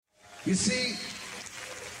You see,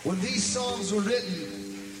 when these songs were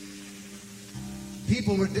written,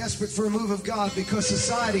 people were desperate for a move of God because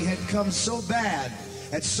society had come so bad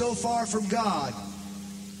and so far from God.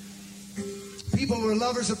 People were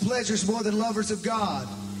lovers of pleasures more than lovers of God.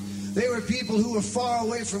 They were people who were far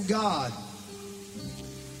away from God.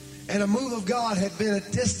 And a move of God had been a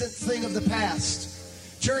distant thing of the past.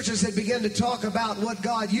 Churches had begun to talk about what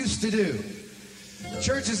God used to do.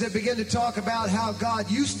 Churches had begun to talk about how God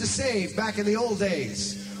used to save back in the old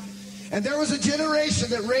days. And there was a generation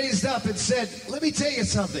that raised up and said, let me tell you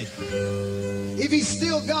something. If he's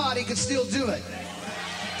still God, he can still do it.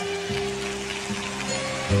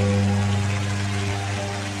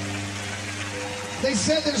 They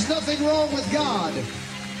said there's nothing wrong with God.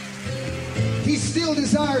 He still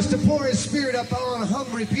desires to pour his spirit up on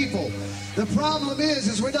hungry people. The problem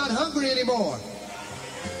is we're not hungry anymore.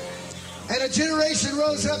 And a generation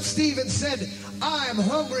rose up, Steve, and said, I am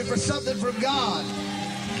hungry for something from God.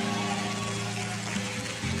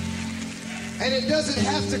 And it doesn't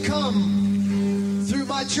have to come through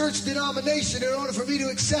my church denomination in order for me to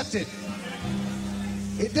accept it.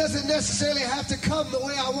 It doesn't necessarily have to come the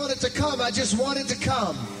way I want it to come. I just want it to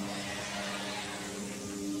come.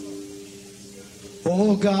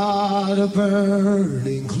 Oh God, a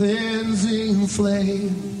burning, cleansing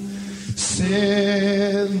flame,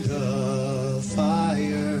 send the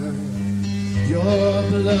fire. Your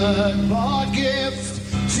blood-bought gift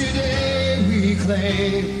today we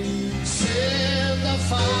claim. Send the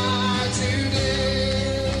fire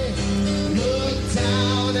today. Look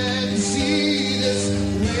down and see this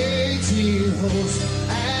waiting host,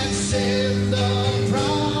 and send the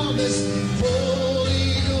promise,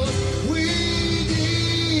 Holy Ghost. We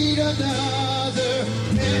need another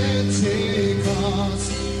Pentecost.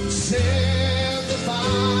 Send the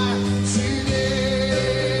fire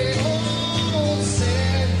today. Oh,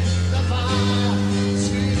 send the fire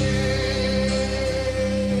today.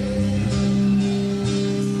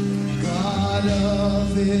 God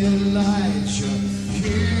of Elijah,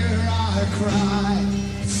 hear our cry.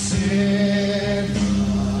 Send the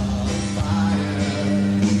fire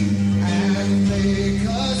and make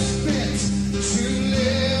us fit to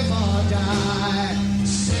live or die.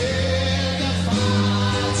 Send the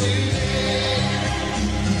fire today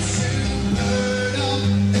to burn up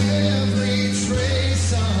every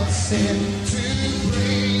trace of sin, to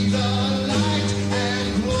bring the light and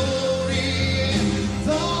glory in.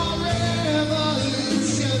 The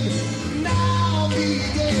revolution now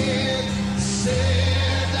begin.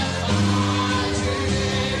 Send the fire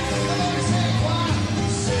today. Come on, say it, choir.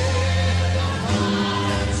 Send the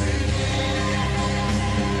fire today.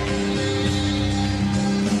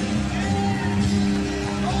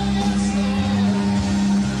 Oh, yes, Lord.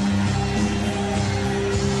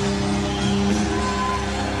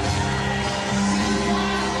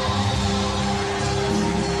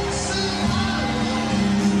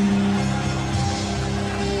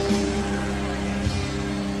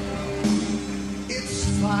 It's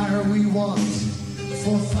fire we want,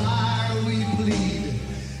 for fire we bleed.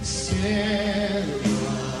 Send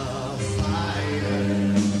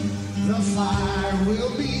the fire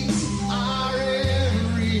will meet our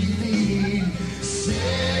every need.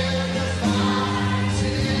 Send the fire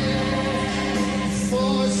today,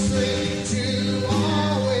 for strength to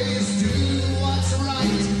always do what's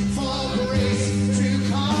right, for grace to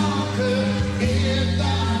conquer in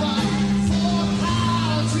the fight, for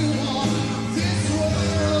power to walk this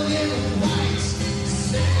world in white.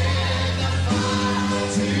 Send the fire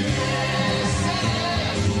today.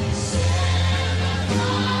 Send the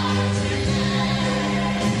fire today.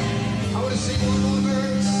 I want to sing one more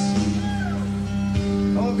verse.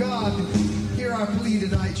 Oh God, hear our plea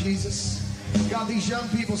tonight, Jesus. God, these young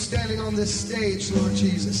people standing on this stage, Lord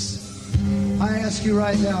Jesus, I ask you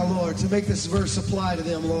right now, Lord, to make this verse apply to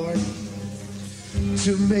them, Lord.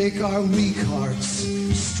 To make our weak hearts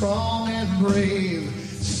strong and brave.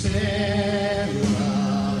 Send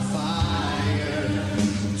the fire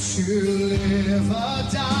to live a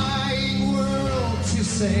dying world to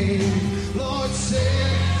save. Lord,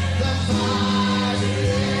 send the fire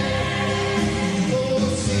today. Oh,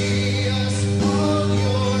 see us on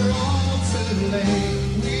your altar lay.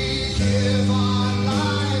 We give our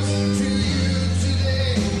lives to you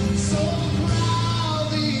today. So proud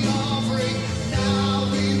the offering, now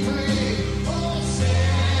we pray. Oh,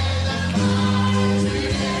 send the fire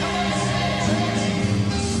today. Come on, sing it, church.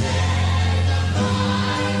 Send the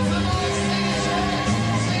fire. Come on, sing it, church.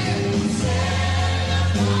 Sing it. Send the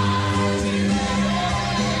fire today.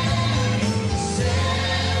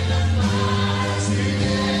 Send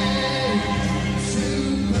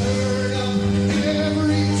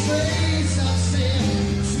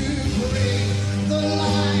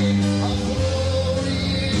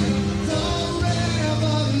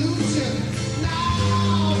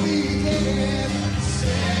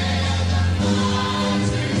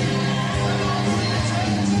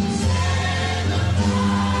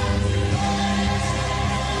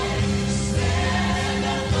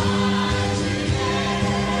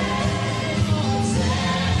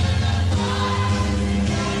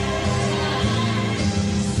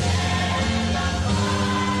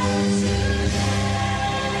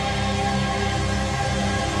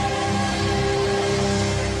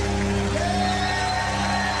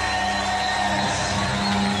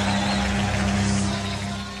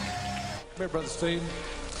Come here, Brother Steve.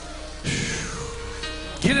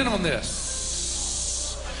 Get in on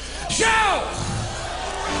this. Shout!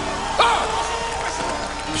 Oh!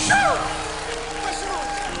 Shout!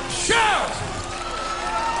 Shout!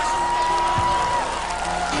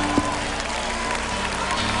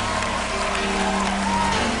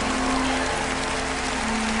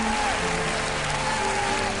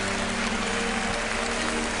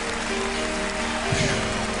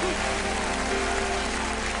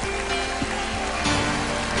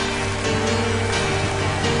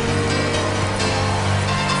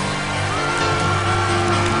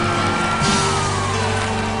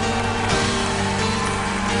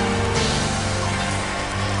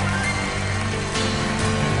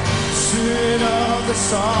 The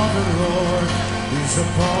sovereign Lord is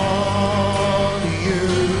upon you,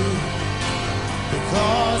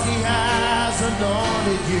 because he has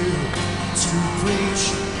anointed you to preach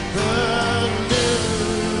the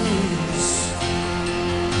news.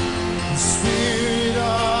 The Spirit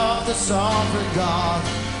of the sovereign God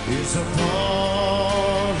is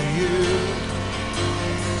upon you,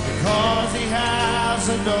 because he has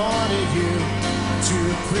anointed you to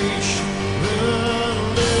preach the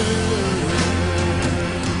news.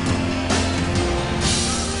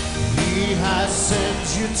 He has sent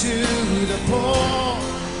you to the poor,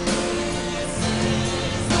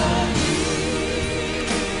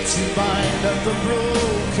 to bind up the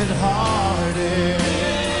brokenhearted,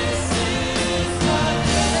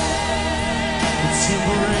 to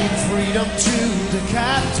bring freedom to the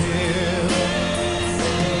captive,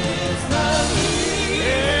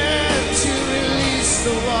 and to release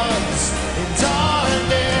the ones in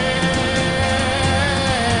darkness.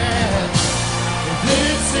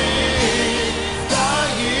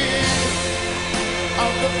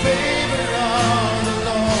 The favor of the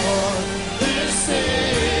Lord, this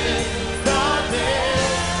is the day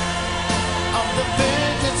of the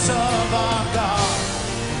vengeance of our God.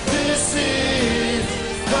 This is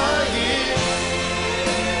the year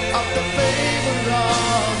of the favor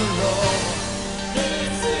of the Lord.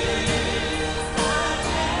 This is the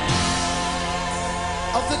day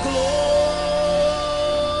of the glory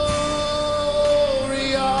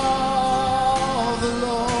of the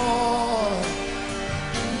Lord.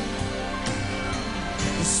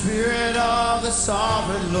 The Spirit of the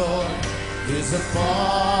sovereign Lord is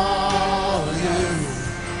upon you,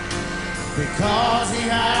 because he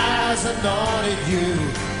has anointed you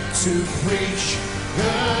to preach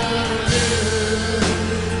good news.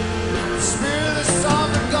 The Spirit of the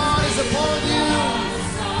sovereign God is upon you,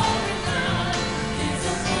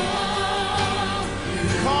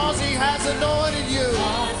 because he has anointed you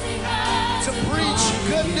to preach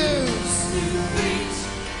good news.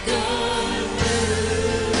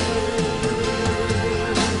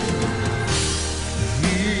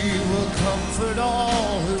 Comfort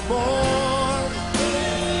all who mourn.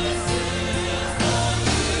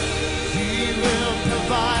 He will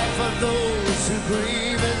provide for those who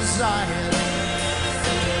grieve in Zion.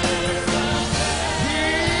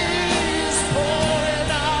 He's pouring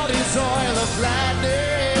out his oil of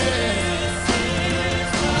gladness.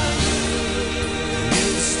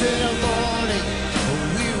 Instead of mourning,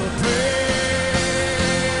 we will praise.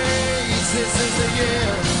 This is the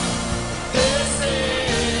year.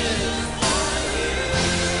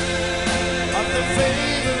 The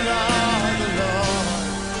favor of the Lord,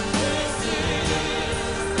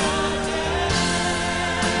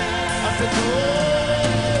 of the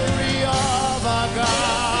glory of our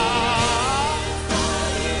God.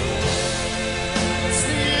 It's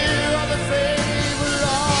the year of the favor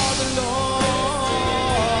of the Lord.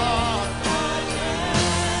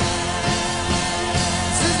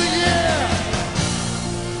 This is the year.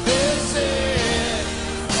 This is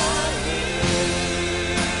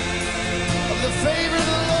the favor of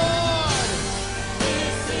the Lord.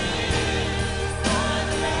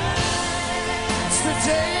 It's the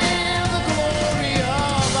day of the glory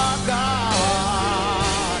of our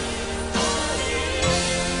God,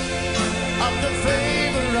 of the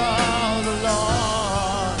favor of the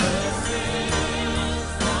Lord.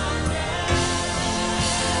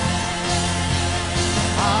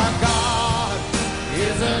 Our God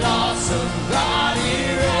is an awesome God. He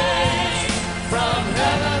reigns from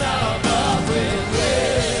heaven above with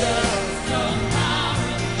wisdom.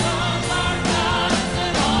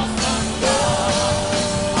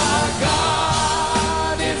 Our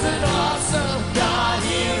God is an awesome God.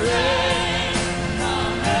 He reigns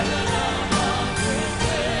from heaven above with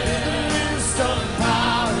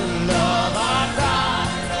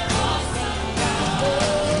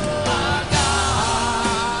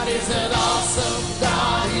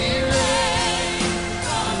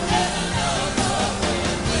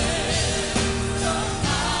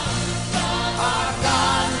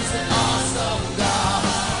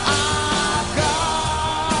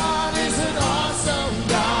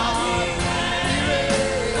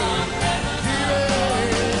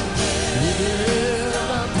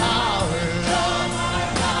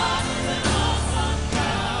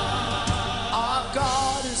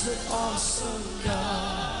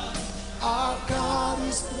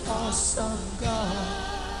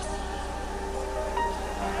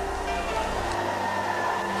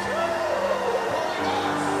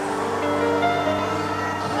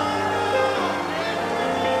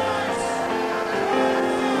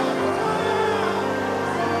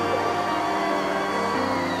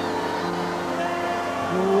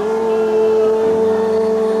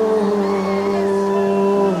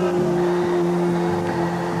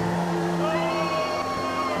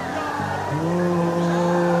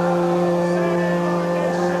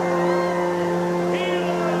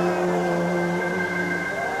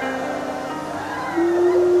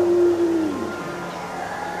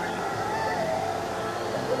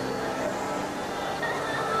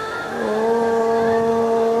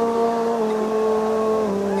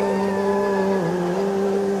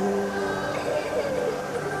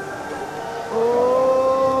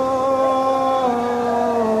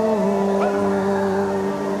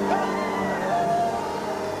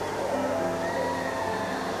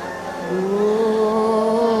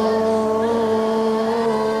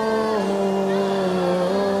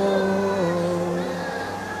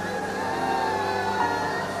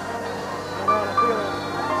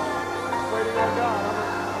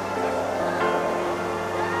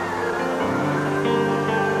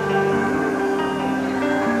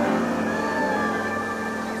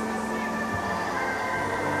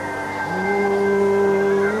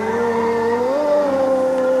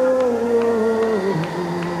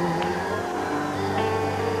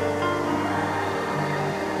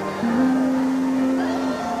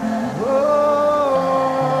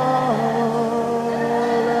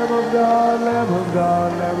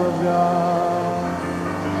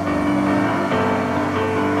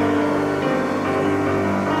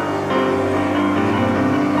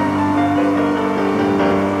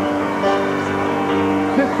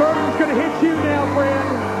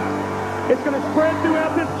It's going to spread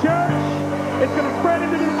throughout this church. It's going to spread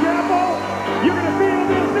into this chapel. You're going to feel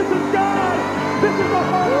this. This is God. This is the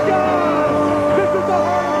heart of God. This is the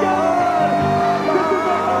heart of God. This is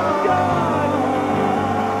the heart of God.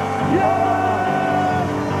 Yes.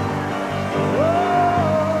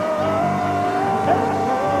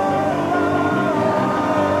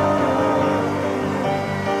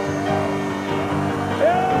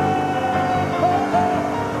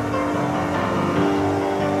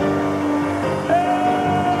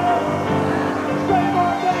 Save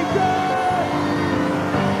our nation.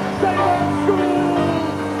 Save our schools.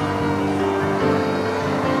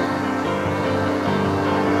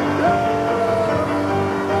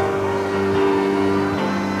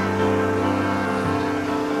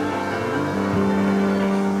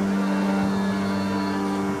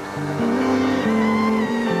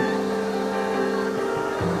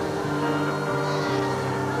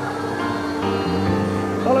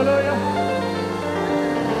 Hallelujah.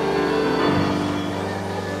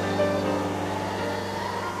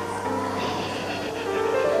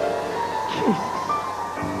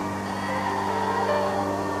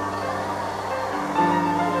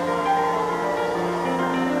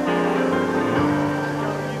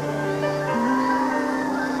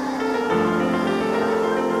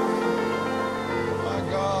 My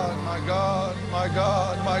God, my God, my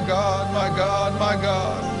God, my God, my God, my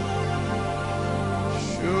God.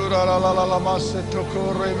 Shura la la la la maseto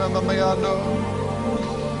corre memeando.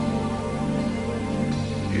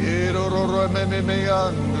 Iro ro ro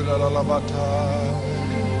memeando la la la bata.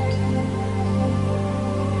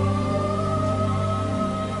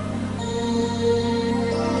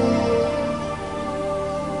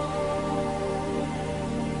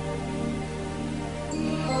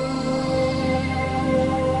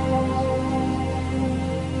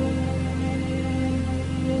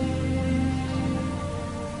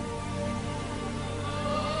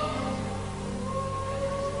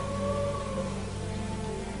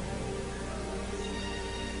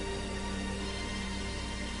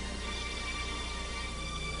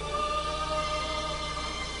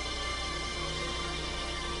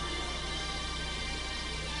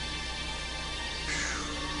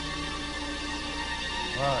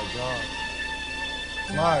 My God,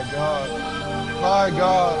 my God, my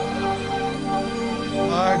God,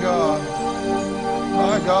 my God,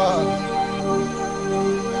 my God.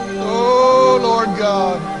 Oh, Lord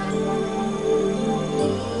God.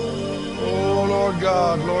 Oh, Lord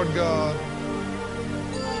God, Lord God.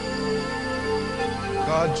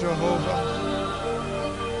 God Jehovah.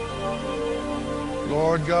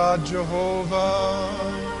 Lord God Jehovah.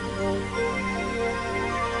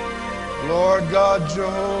 Lord God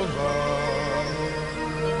Jehovah.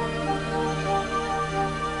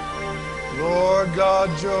 Lord God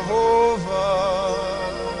Jehovah.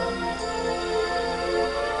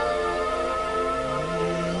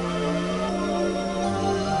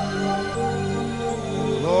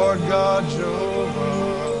 Lord God Jehovah.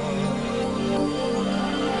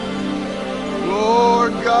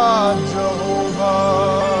 Lord God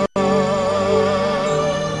Jehovah.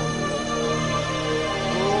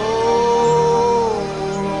 Oh,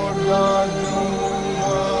 Lord God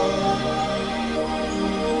Jehovah.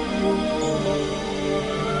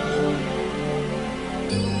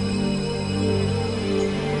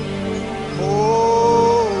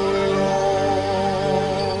 Holy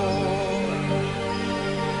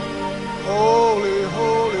Lord.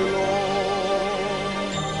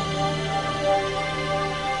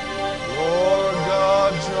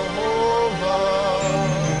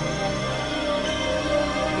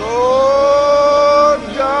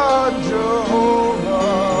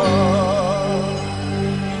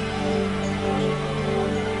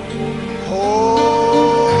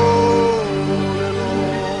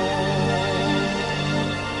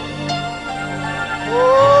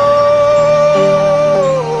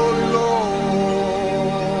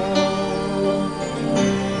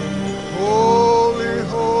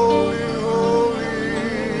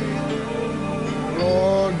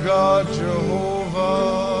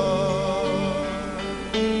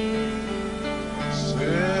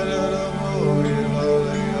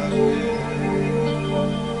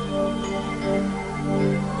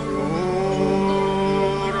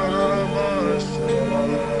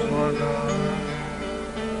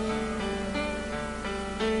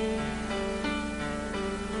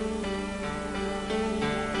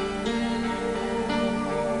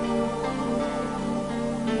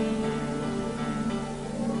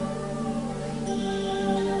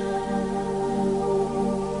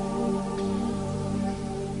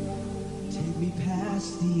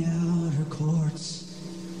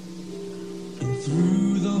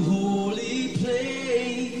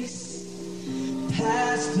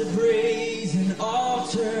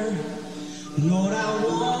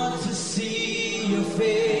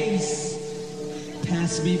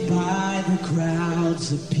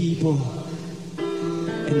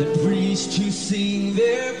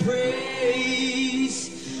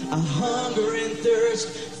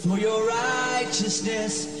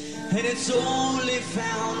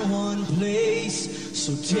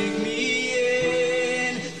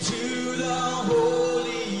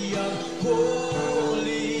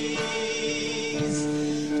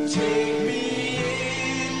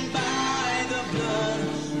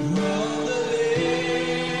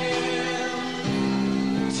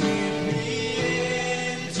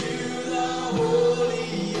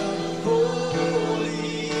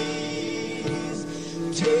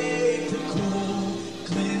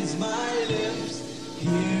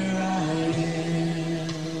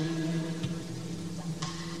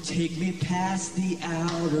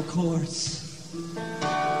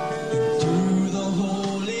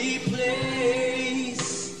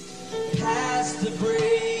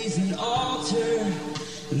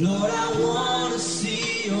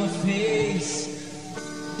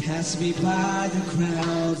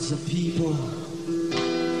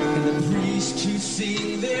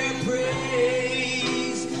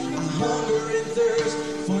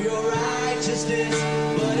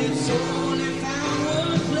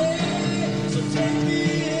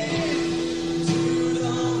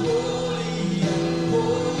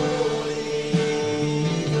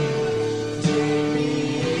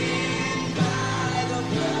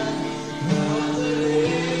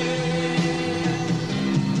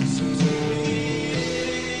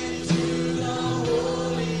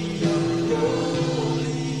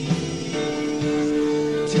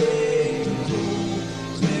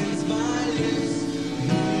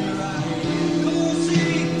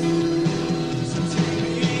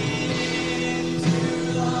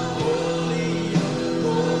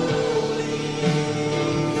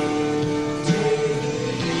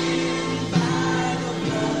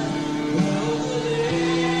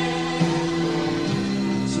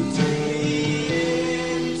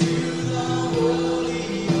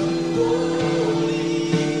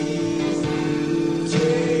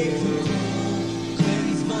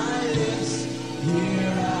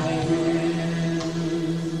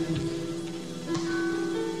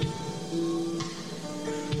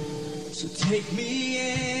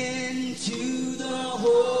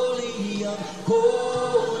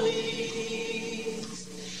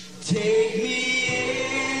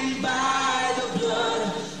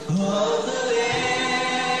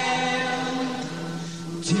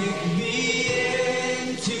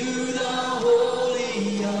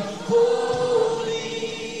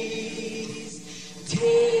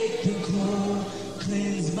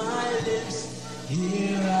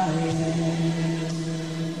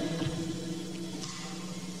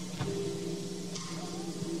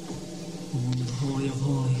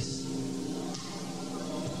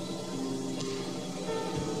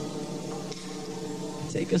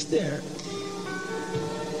 Take us there.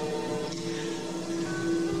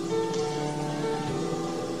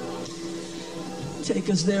 Take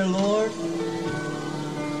us there, Lord.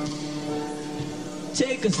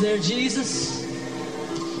 Take us there, Jesus.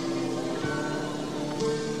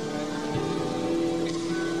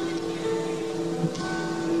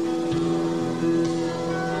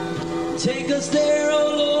 Take us there,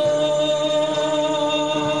 oh Lord.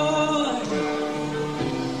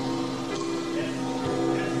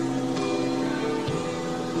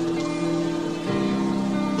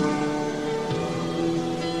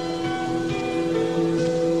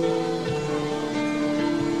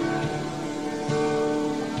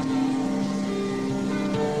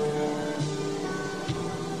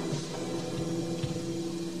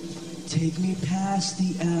 Take me past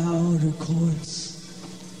the outer courts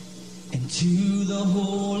and to the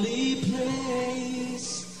holy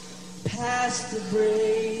place, past the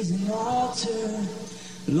brazen altar.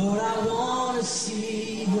 Lord, I want to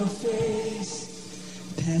see your face.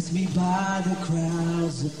 Pass me by the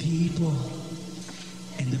crowds of people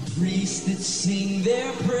and the priests that sing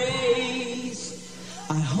their praise.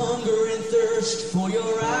 I hunger and thirst for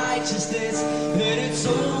your righteousness, and it's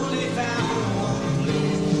only found one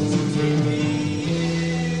place. So take me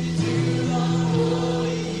into the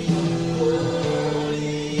holy of holies.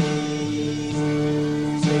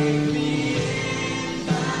 Take me in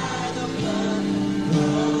by the blood of the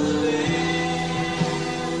Lamb.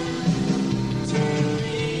 Take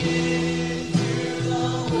me into the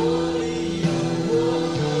holy of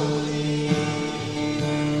holies.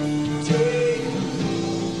 Take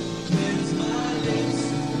cleanse my lips,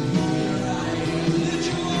 here I am. Lift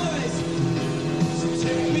your voice. So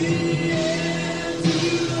take me into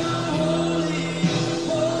the holy of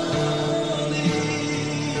holies.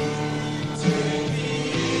 Take me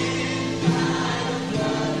in by the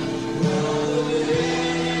blood of the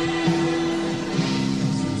Lamb.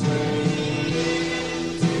 So take me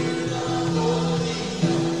into the holy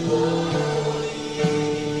of holies.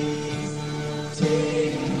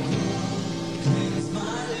 Take cleanse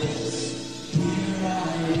my lips, here I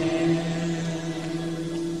am.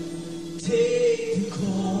 Take the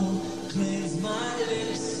coal, cleanse my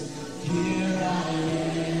lips, here I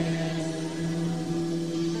am.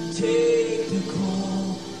 Take the coal,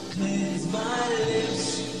 cleanse my lips,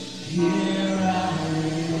 here I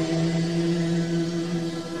am.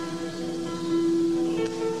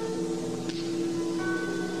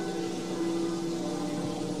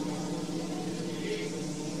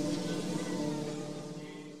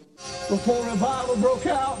 Before revival broke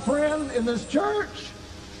out, friend, in this church,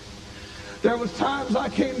 there was times I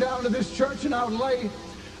came down to this church and I would lay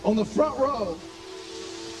on the front row.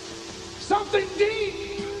 Something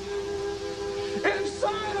deep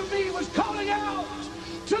inside of me was calling out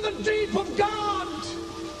to the deep of God.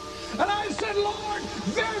 And I said, Lord,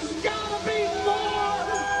 there's got to be more.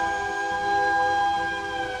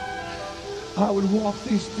 I would walk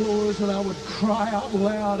these floors and I would cry out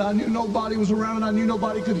loud. I knew nobody was around. I knew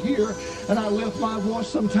nobody could hear. And I lift my voice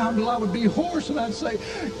sometime till I would be hoarse and I'd say,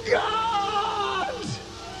 God,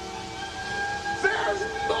 there's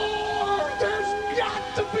more. There's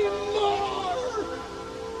got to be more.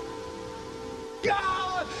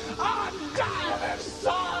 God, I'm dying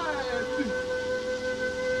inside.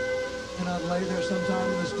 And I'd lay there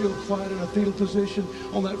sometime in the still quiet in a fetal position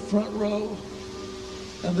on that front row.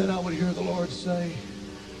 And then I would hear the Lord say,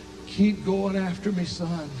 keep going after me,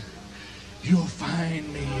 son. You'll find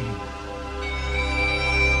me.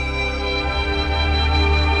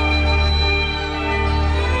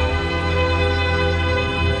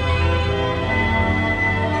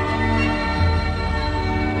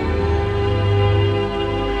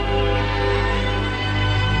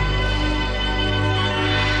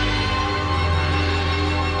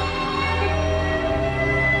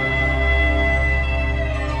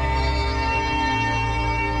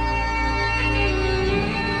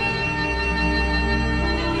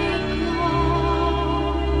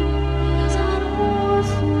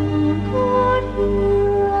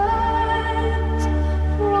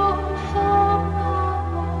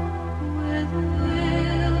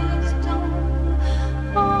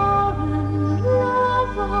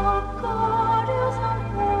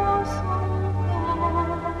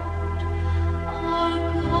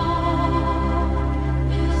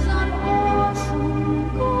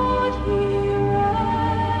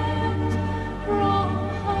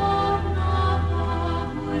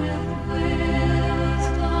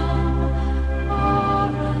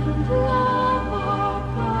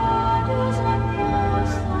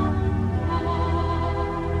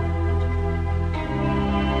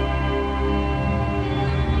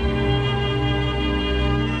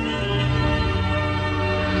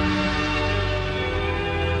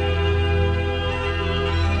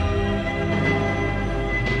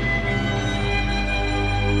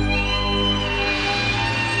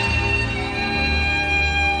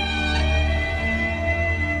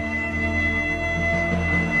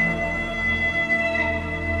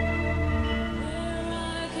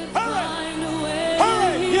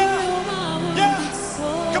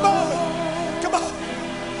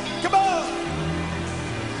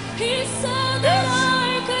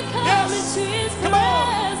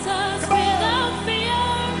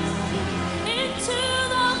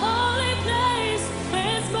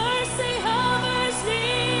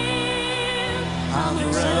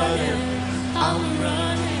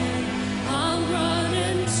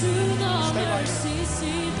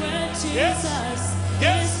 Yes.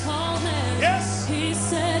 Yes. is calling. Yes. He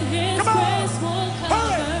said his Come on. grace will cover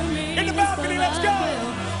Hurry. me. In the balcony, let's go.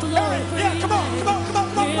 Hurry. Yeah, come on, come on, come on,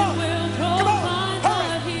 come on, come on. Come on.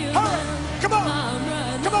 Hurry. Hurry. Come on.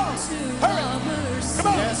 Come on. Hurry. Come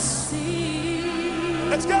on. Yes.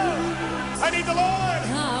 Let's go. I need the Lord.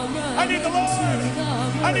 I need the Lord.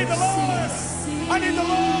 I need the Lord. I need the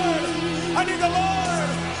Lord. I need the Lord.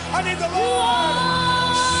 I need the Lord.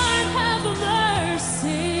 Lord, have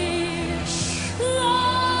mercy.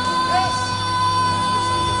 Lord,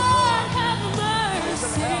 have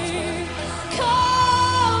mercy.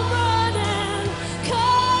 Come running.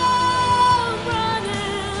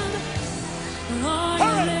 Are you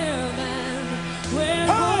living where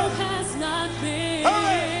hope has not been?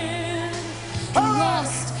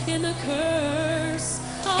 Lost in the curse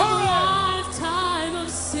of a lifetime of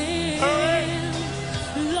sin.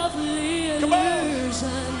 Lovely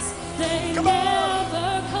illusions, they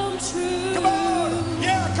never come true. Come on.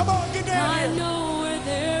 Yeah, come on. Get down I here. know where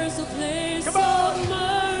there's a place Come on. of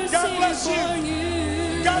mercy God bless you. for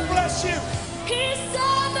you. God bless you. He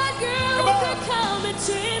said that you Come on. could come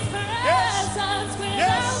into His Yes. presence without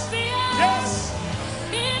Yes. fear. Yes.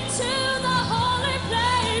 Into the holy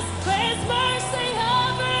place where His mercy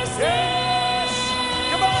hovers Yes.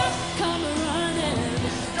 near. Come on. Come running,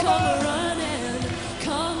 Come come on. running,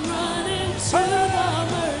 come running to Hurry. the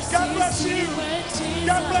mercy God bless seat you. where Jesus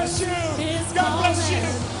God bless you. is God bless you.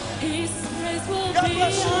 calling. His grace will God be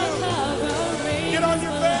bless you. our covering. Get on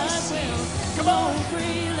your His face. blood will Come flow on.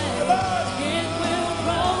 freely. Come on. It will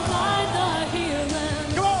provide the healing.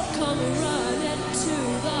 Come on. Come running to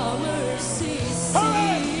the mercy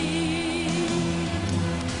Hurry. seat.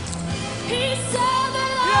 He said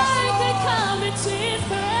that Yes, I could Lord. come into His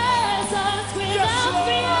presence Yes, without Lord.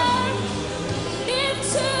 fear.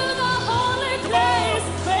 Into the holy Come place on.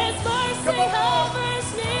 where His mercy Come on. hovers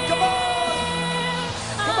near. Come on.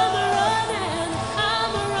 Come I'm on. running,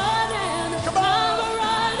 I'm running, Come on. I'm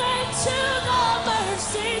running to the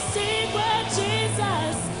mercy seat where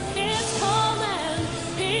Jesus is calling.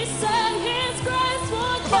 He said His grace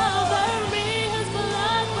will cover me, His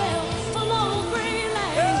blood will flow freely.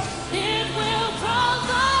 Yeah. It will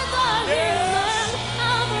provide the healing.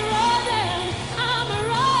 I'm running, I'm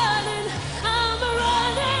running, I'm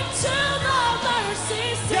running to the mercy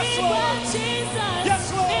seat Yes, Lord. where Jesus Yes,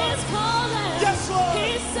 Lord. is calling. Yes, Lord. He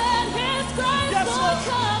said His grace Yes, will Lord.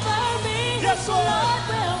 cover me. Yes, His Lord. blood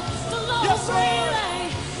will flow Yes, Lord. freely.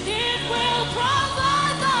 It will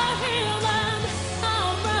provide the healing.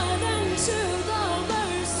 I'm running to the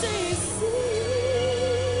mercy seat.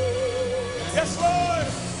 Yes, Lord.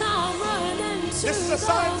 I'm running to This is a the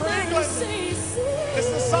sign for England. mercy seat. This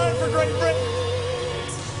is a sign for Great Britain.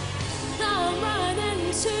 I'm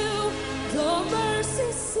running to the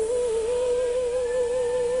mercy seat.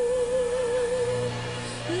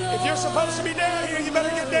 If you're supposed to be down here, you better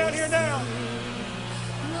get down here now.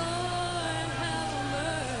 Lord, have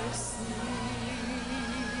mercy.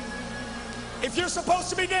 If you're supposed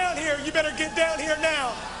to be down here, you better get down here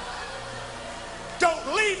now.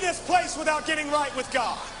 Don't leave this place without getting right with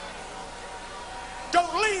God.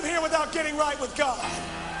 Don't leave here without getting right with God.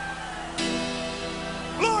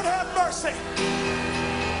 Lord, have mercy.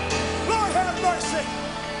 Lord, have mercy.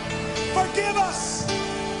 Forgive us.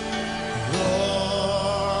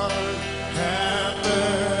 Lord, have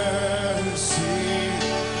mercy.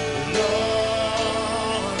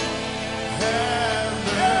 Lord, have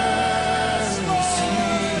mercy.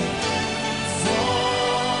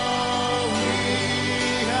 For we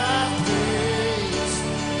have placed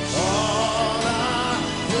all our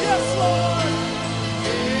Yes, Lord.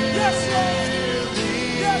 Yes, Lord.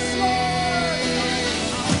 Yes, Lord.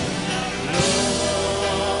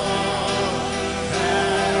 Lord,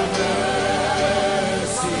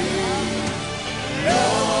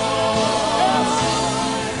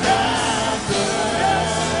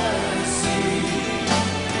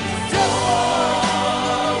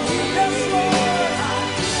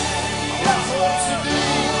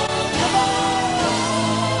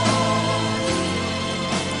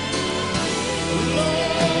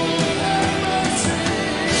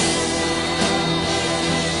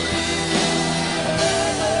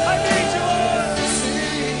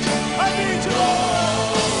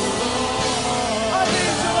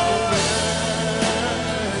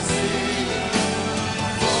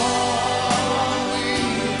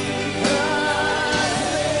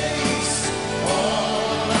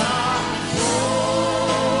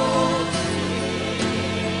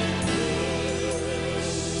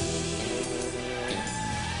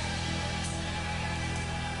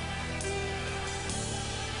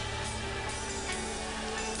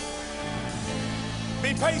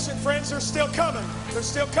 Be patient, friends. They're still coming. They're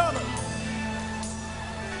still coming.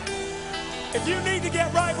 If you need to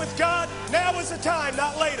get right with God, now is the time,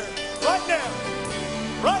 not later. Right now.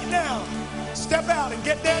 Right now. Step out and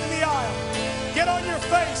get down to the aisle. Get on your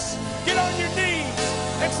face. Get on your knees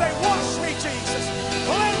and say, wash me, Jesus.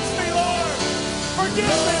 Cleanse me, Lord.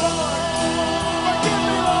 Forgive me, Lord. Forgive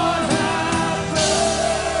me, Lord.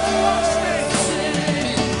 Wash me.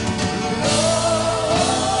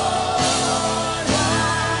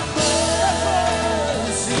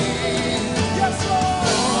 Yes, Lord.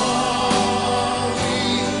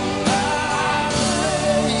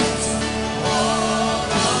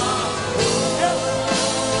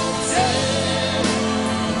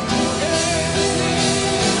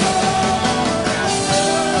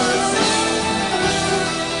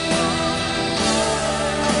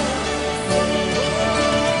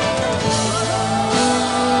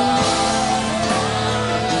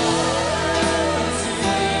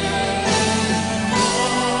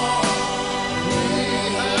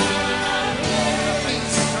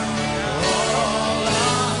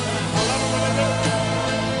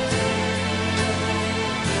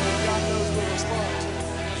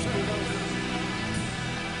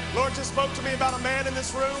 Spoke to me about a man in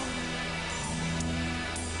this room.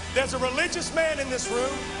 There's a religious man in this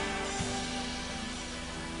room.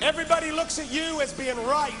 Everybody looks at you as being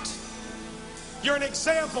right. You're an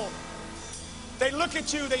example. They look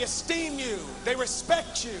at you, they esteem you, they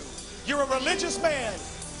respect you. You're a religious man,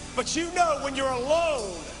 but you know when you're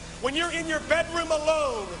alone, when you're in your bedroom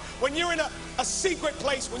alone, when you're in a secret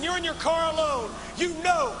place, when you're in your car alone, you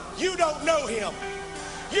know you don't know him.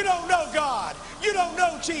 You don't know God. You don't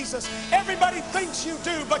know Jesus. Everybody thinks you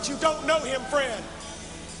do, but you don't know him, friend.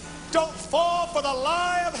 Don't fall for the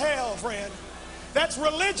lie of hell, friend. That's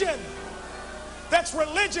religion. That's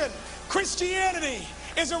religion. Christianity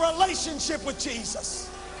is a relationship with Jesus.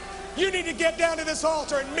 You need to get down to this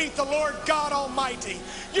altar and meet the Lord God Almighty.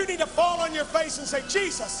 You need to fall on your face and say,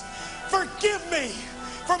 Jesus, forgive me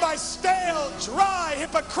for my stale, dry,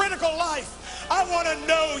 hypocritical life. I want to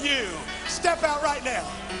know you. Step out right now.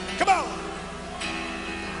 Come on.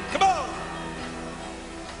 Come on.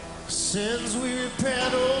 Sins we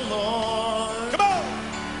repent, oh Lord. Come on.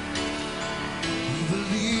 We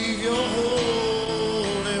believe your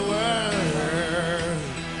holy word.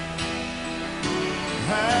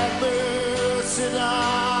 Have mercy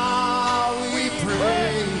now, we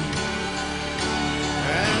pray.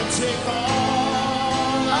 And take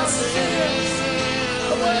all our sins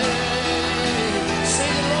away.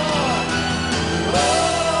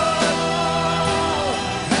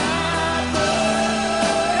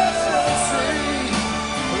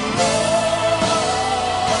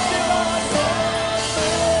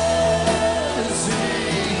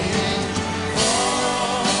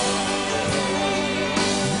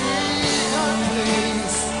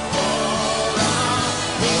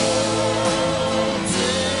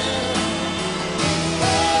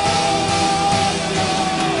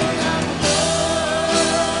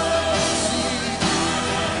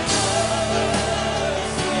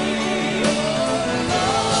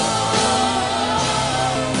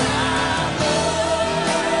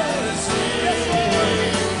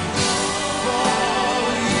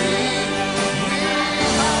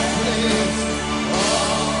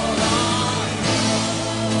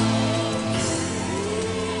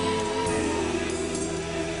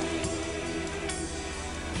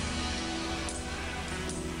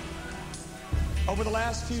 Over the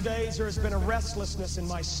last few days, there has been a restlessness in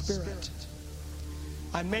my spirit.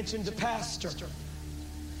 I mentioned to Pastor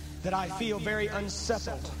that I feel very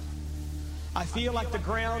unsettled. I feel like the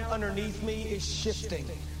ground underneath me is shifting.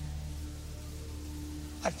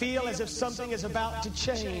 I feel as if something is about to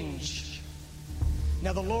change.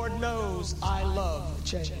 Now, the Lord knows I love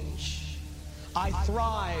change. I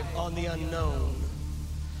thrive on the unknown.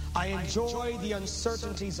 I enjoy the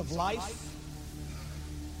uncertainties of life.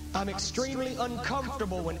 I'm extremely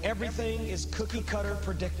uncomfortable when everything is cookie-cutter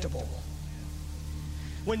predictable.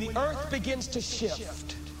 When the earth begins to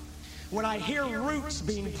shift, when I hear roots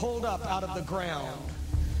being pulled up out of the ground,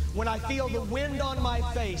 when I feel the wind on my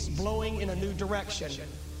face blowing in a new direction,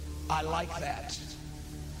 I like that.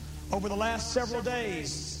 Over the last several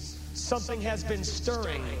days, something has been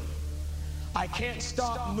stirring. I can't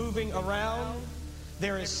stop moving around.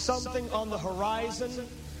 There is something on the horizon,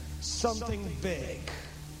 something big.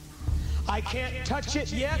 I can't touch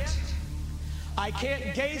it yet. I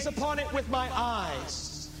can't gaze upon it with my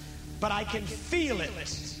eyes, but I can feel it.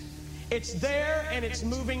 It's there and it's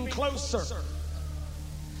moving closer.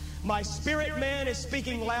 My spirit man is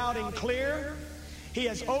speaking loud and clear. He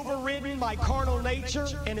has overridden my carnal nature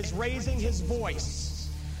and is raising his voice.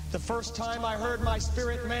 The first time I heard my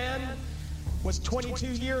spirit man was 22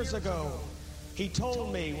 years ago. He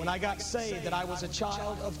told me when I got saved that I was a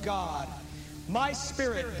child of God. My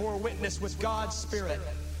spirit bore witness with God's spirit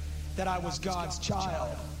that I was God's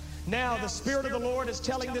child. Now the Spirit of the Lord is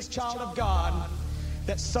telling this child of God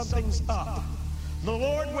that something's up. The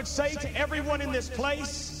Lord would say to everyone in this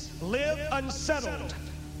place, live unsettled.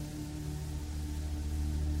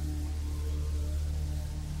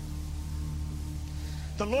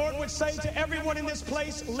 The Lord would say to everyone in this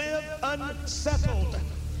place, live unsettled.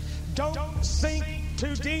 Don't sink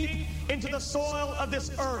too deep into the soil of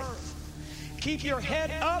this earth. Keep your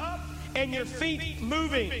head up and your feet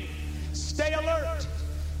moving. Stay alert.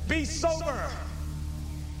 Be sober.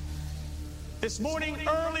 This morning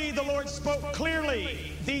early, the Lord spoke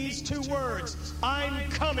clearly these two words,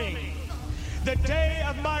 I'm coming. The day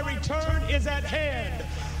of my return is at hand.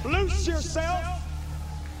 Loose yourself.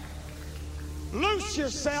 Loose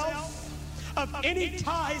yourself of any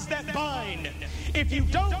ties that bind. If you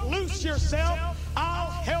don't loose yourself,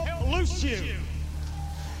 I'll help loose you.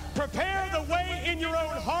 Prepare the way in your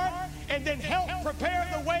own heart and then help prepare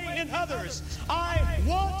the way in others. I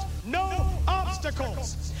want no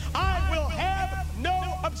obstacles. I will have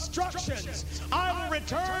no obstructions. I will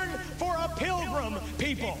return for a pilgrim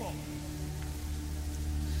people.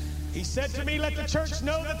 He said to me, let the church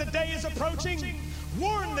know that the day is approaching.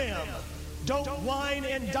 Warn them. Don't wine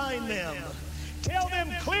and dine them. Tell them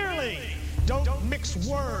clearly. Don't mix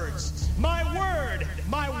words. My word,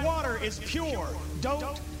 my water is pure.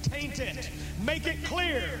 Don't taint it. Make it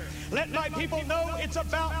clear. Let my people know it's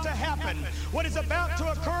about to happen. What is about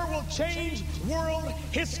to occur will change world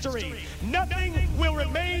history. Nothing will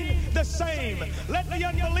remain the same. Let the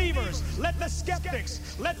unbelievers, let the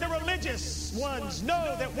skeptics, let the religious ones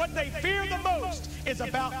know that what they fear the most is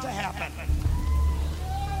about to happen.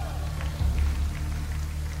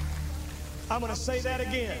 I'm going to say that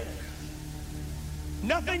again.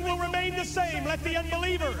 Nothing will remain the same. Let the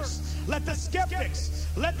unbelievers, let the skeptics,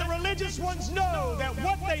 let the religious ones know that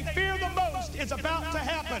what they fear the most is about to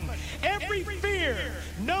happen. Every fear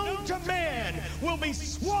known to man will be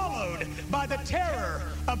swallowed by the terror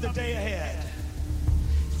of the day ahead.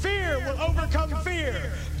 Fear will overcome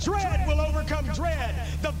fear. Dread will overcome dread.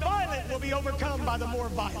 The violent will be overcome by the more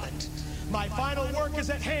violent. My final work is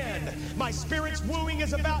at hand. My spirit's wooing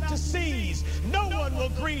is about to cease. No one will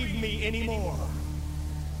grieve me anymore.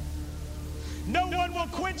 No one will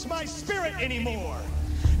quench my spirit anymore.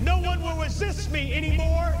 No one will resist me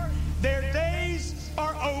anymore. Their days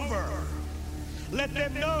are over. Let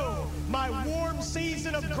them know my warm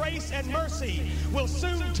season of grace and mercy will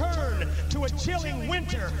soon turn to a chilling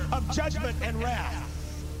winter of judgment and wrath.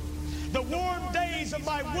 The warm days of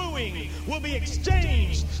my wooing will be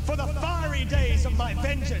exchanged for the fiery days of my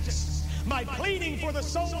vengeance. My pleading for the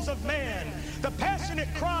souls of man, the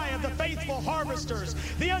passionate cry of the faithful harvesters,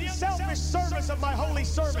 the unselfish service of my holy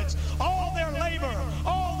servants, all their labor,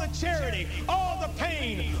 all the charity, all the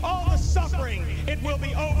pain, all the suffering, it will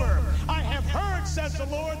be over. I have heard, says the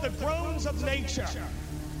Lord, the groans of nature.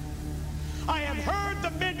 I have heard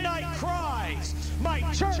the midnight cries. My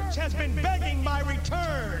church has been begging my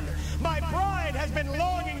return. My bride has been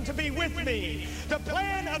longing to be with me. The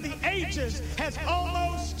plan of the ages has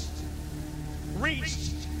almost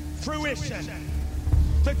reached fruition.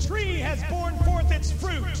 The tree has borne forth its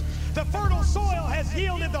fruit. The fertile soil has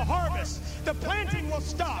yielded the harvest. The planting will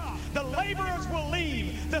stop. The laborers will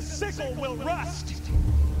leave. The sickle will rust.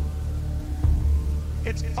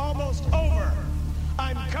 It's almost over.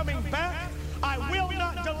 I'm coming back. I will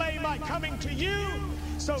not delay my coming to you,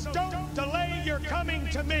 so don't delay your coming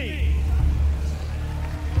to me.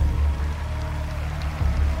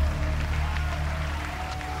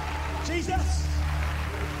 Jesus,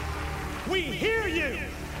 we hear you.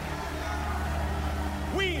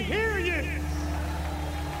 We hear you.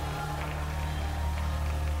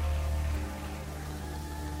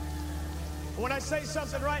 When I say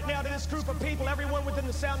something right now to this group of people, everyone within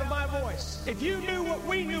the sound of my voice, if you knew what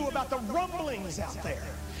we knew about the rumblings out there,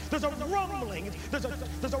 there's a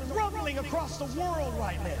rumbling across the world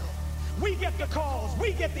right now. We get the calls,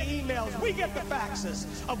 we get the emails, we get the faxes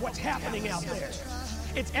of what's happening out there.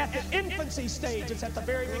 It's at the infancy stage, it's at the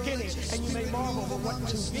very beginning, and you may marvel, but what,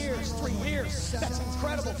 2 years, 3 years? That's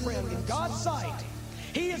incredible, friend. In God's sight,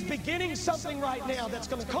 He is beginning something right now that's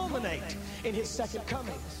going to culminate in His second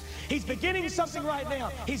coming. He's beginning something right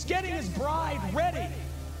now. He's getting His bride ready.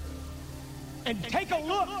 And take a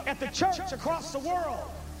look at the church across the world.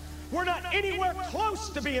 We're not anywhere close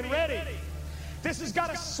to being ready. This has got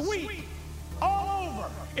to sweep all over.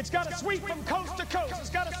 It's got to sweep from coast to coast. It's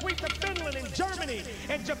got to sweep to Finland and Germany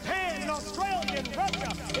and Japan and Australia and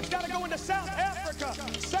Russia. It's got to go into South Africa,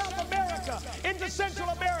 South America, into Central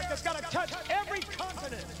America. It's got to touch every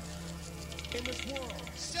continent in this world.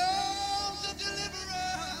 Souls of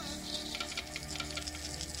deliverance.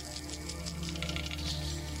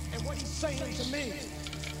 And what he's saying to me,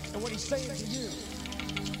 and what he's saying to you.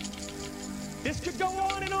 This could go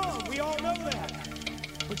on and on. We all know that.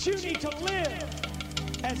 But you need to live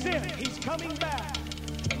as if he's coming back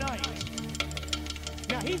tonight.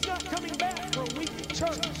 Now, he's not coming back for a weak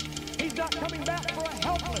church. He's not coming back for a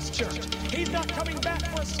helpless church. He's not coming back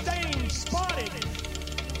for a stained, spotted,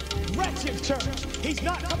 wretched church. He's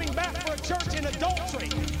not coming back for a church in adultery.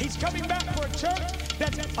 He's coming back for a church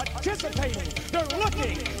that's anticipating. They're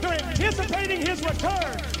looking. They're anticipating his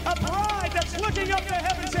return. A bride that's looking up to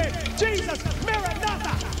heaven saying, Jesus,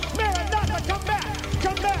 Maranatha, Maranatha, come back,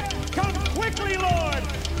 come back. Come quickly, Lord.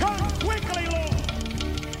 Come quickly, Lord.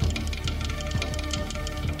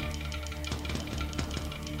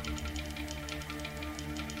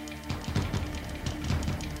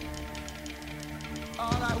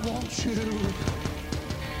 God, I want you.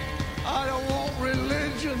 I don't want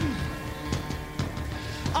religion.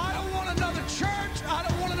 I don't want another church. I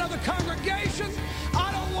don't want another congregation.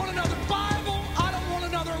 I don't want another Bible. I don't want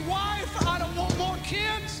another wife. I don't want more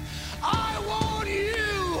kids. I want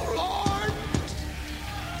you, Lord.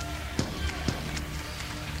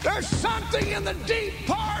 There's something in the deep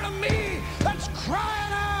part of me that's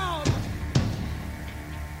crying out.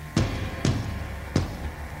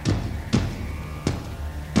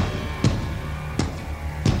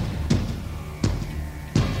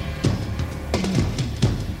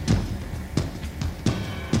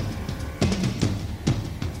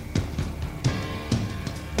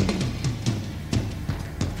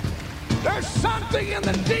 There's something in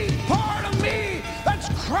the deep part of me that's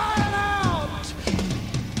crying out.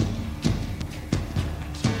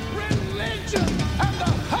 Religion and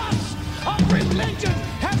the husk of religion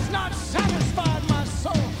has not satisfied my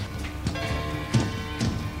soul.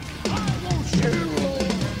 I want you,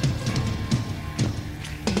 Lord.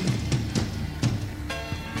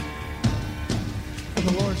 And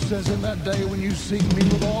the Lord says, in that day when you seek me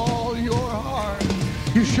with all your heart,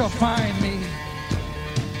 you shall find me.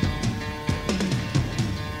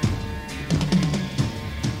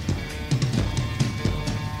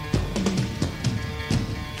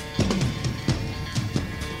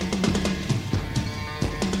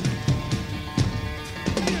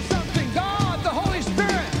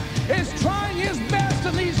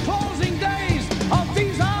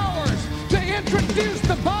 Introduce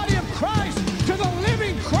the body of Christ to the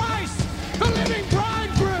living Christ, the living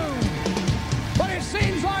bridegroom. But it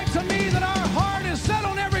seems like to me that our heart is set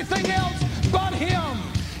on everything else but him.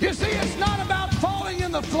 You see, it's not about falling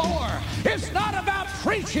in the floor. It's not about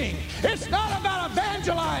preaching. It's not about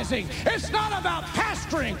evangelizing. It's not about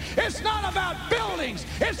pastoring. It's not about buildings.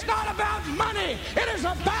 It's not about money. It is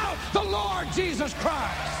about the Lord Jesus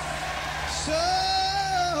Christ.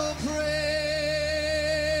 So praise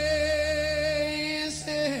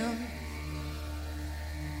him.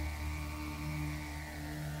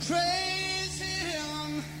 Praise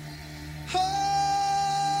him. Oh,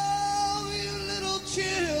 you little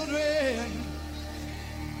children.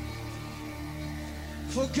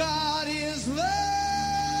 For God is love.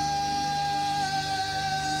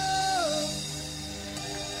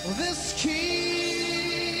 This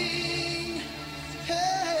King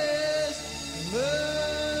has love.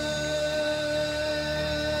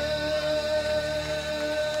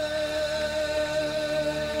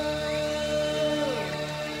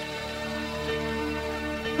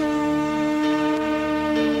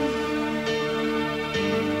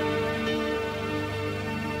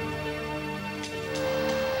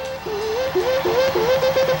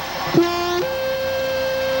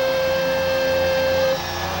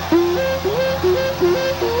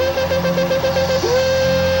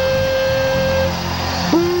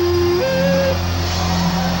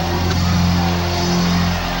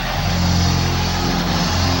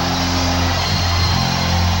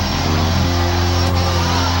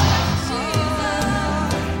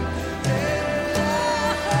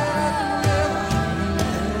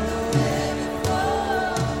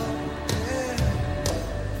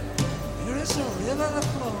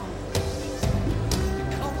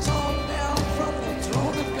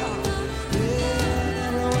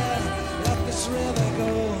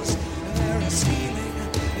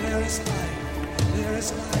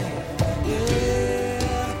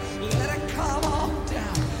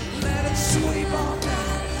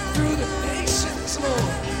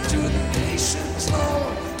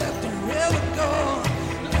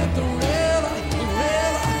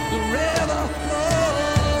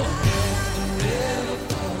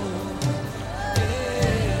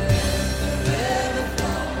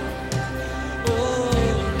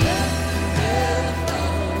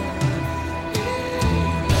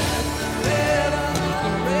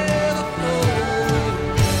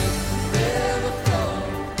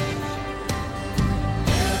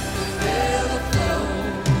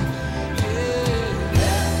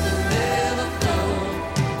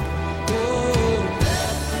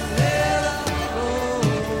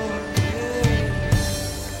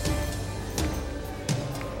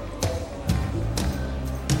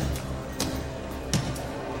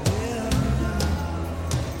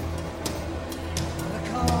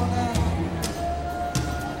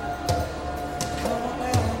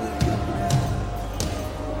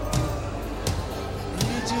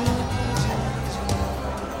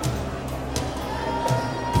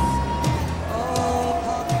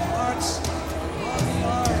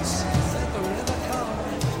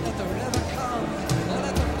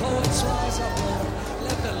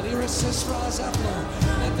 rise up, Lord.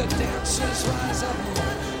 Let the dancers rise up,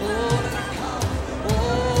 Lord. Oh, let them come.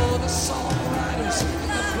 Oh, the songwriters and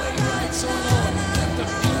the playwrights, oh Lord. Let the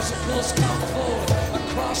musicals come forward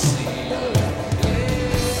across the earth.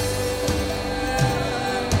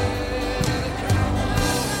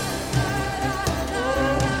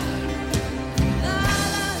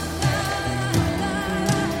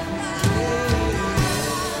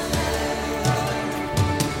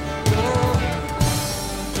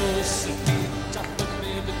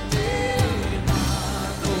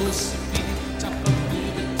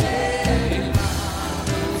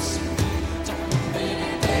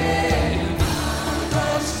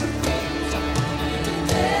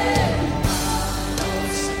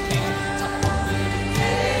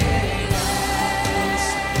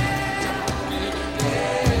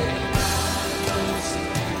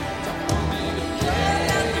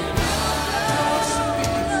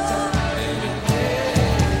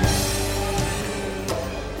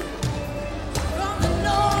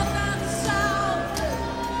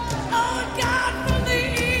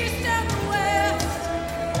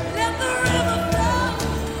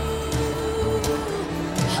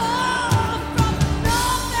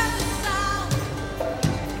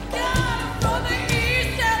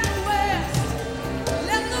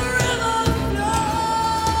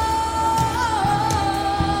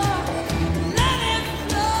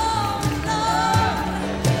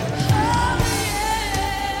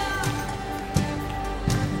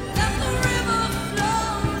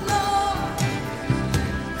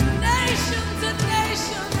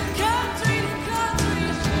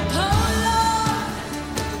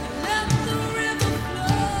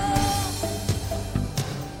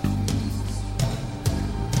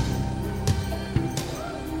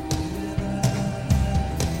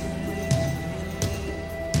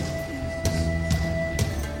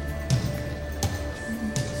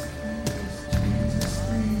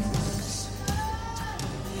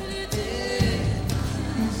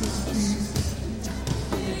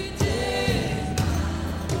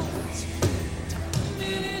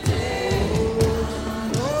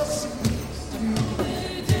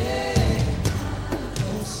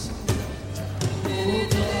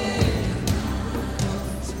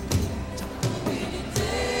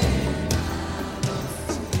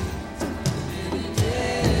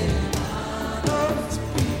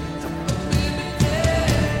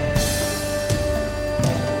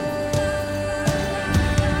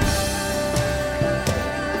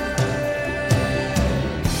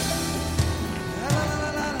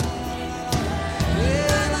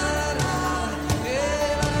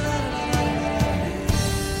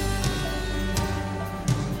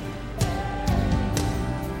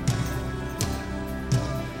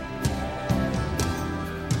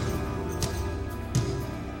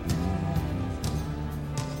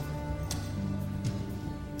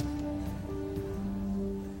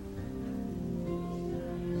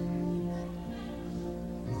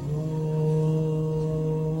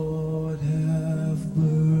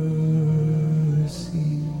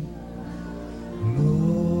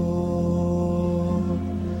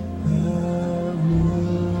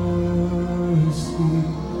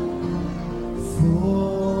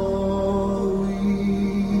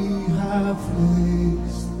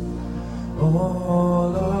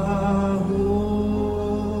 all our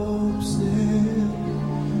hopes in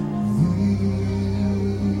Thee.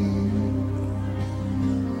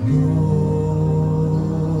 Lord,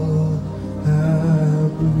 have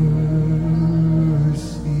mercy.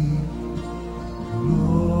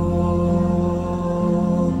 Lord,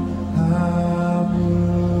 have mercy.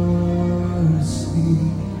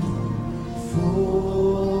 For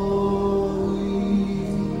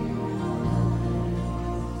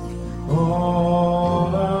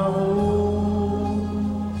all our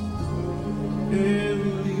hope in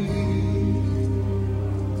Thee.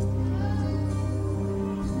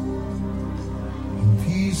 In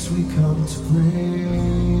peace we come to pray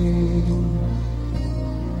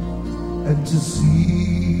and to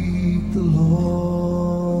seek the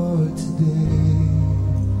Lord today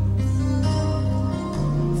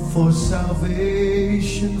for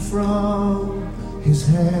salvation from His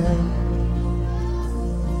hand,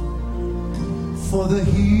 for the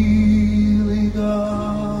healing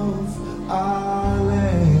of our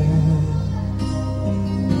land.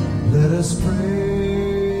 Let us pray.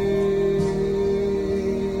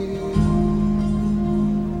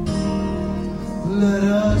 Let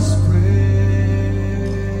us pray.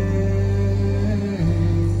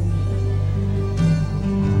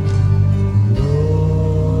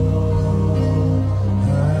 Lord,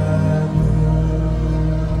 have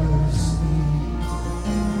mercy.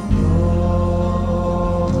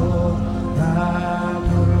 Lord,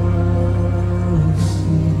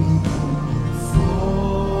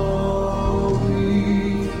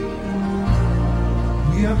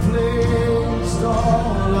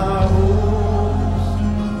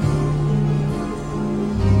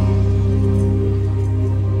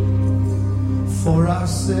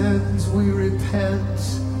 sins we repent,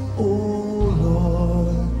 oh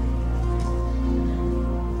Lord.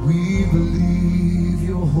 We believe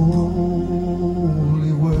your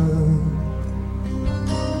holy word.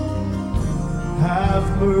 Have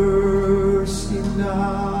mercy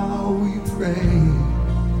now, we pray,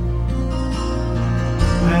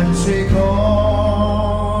 and take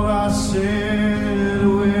all our sin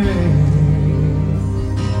away.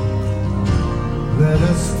 Let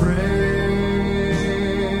us pray.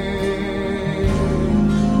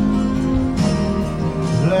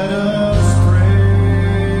 Let us pray.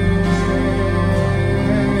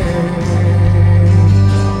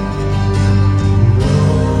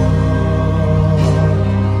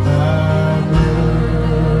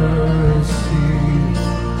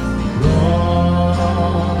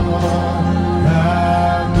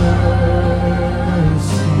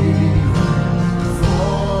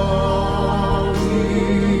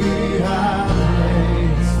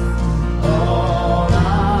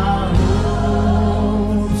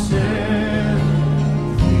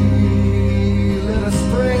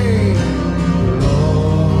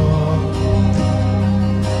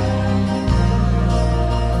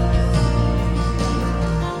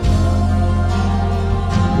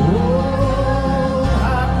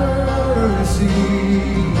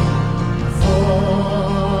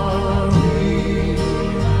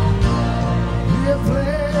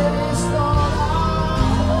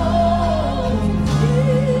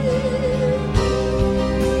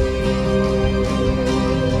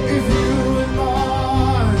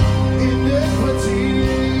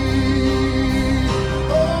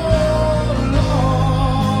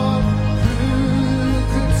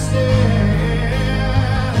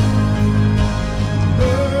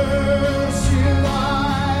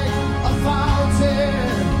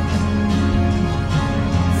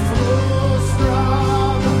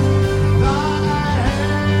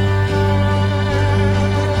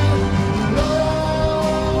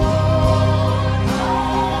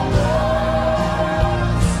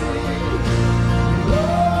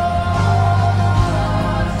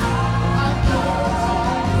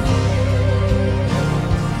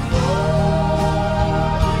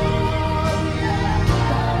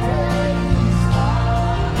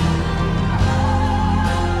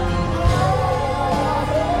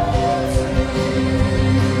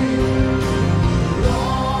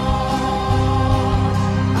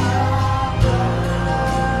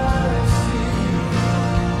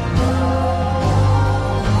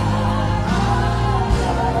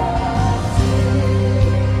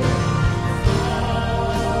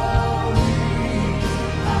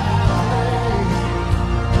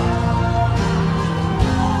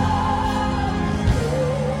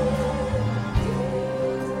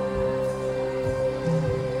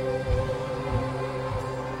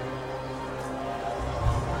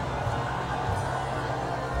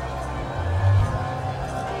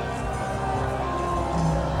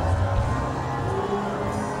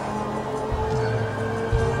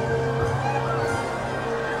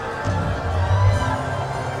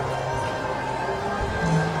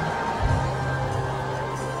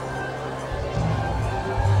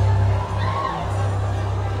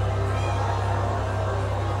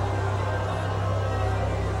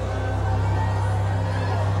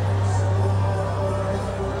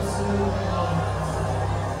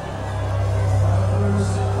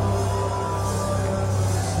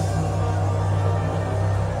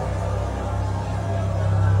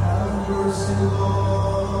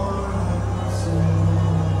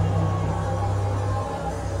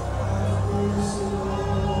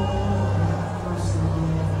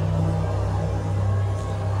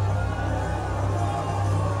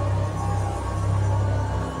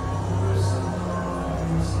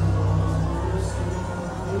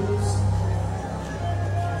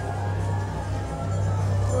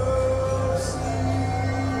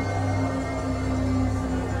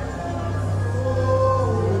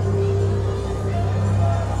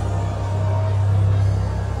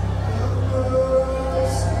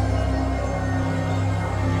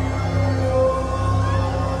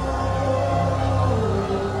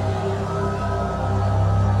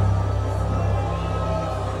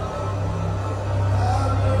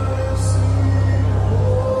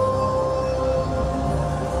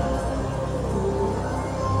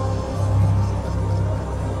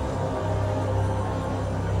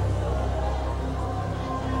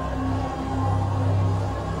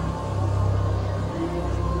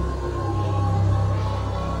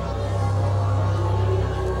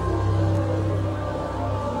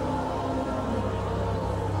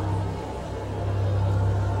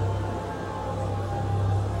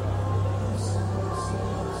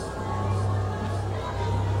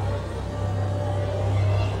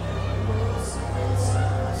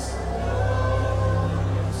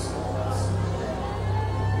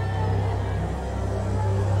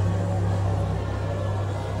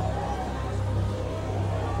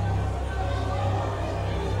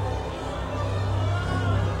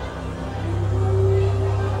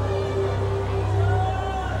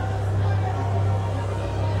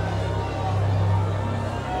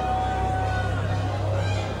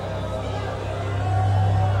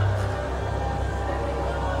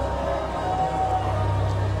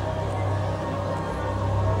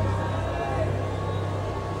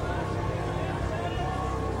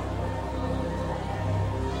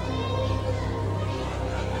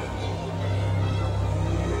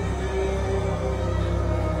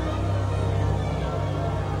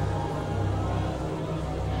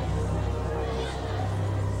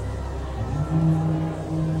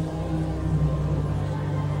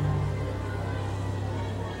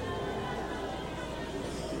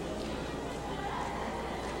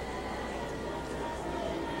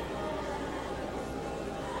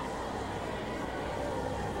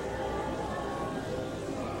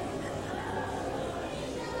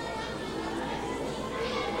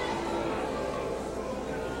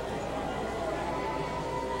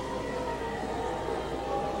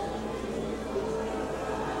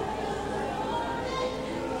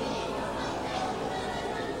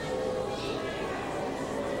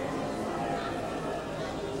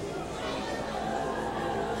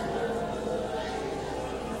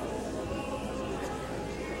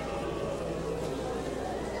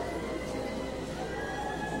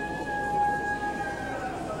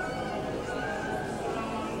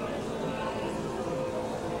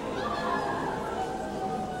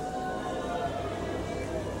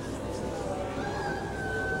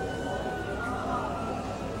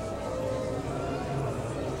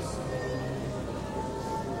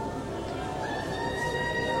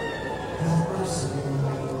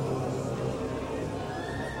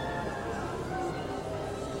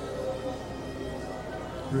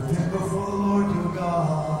 Repent before the Lord your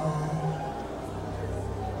God.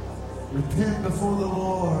 Repent before the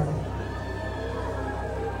Lord.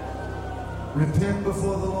 Repent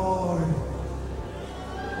before the Lord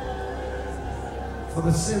for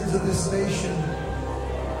the sins of this nation.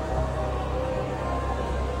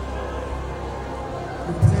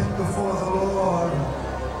 Repent before the Lord.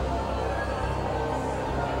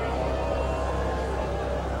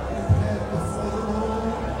 Repent before the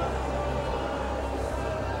Lord.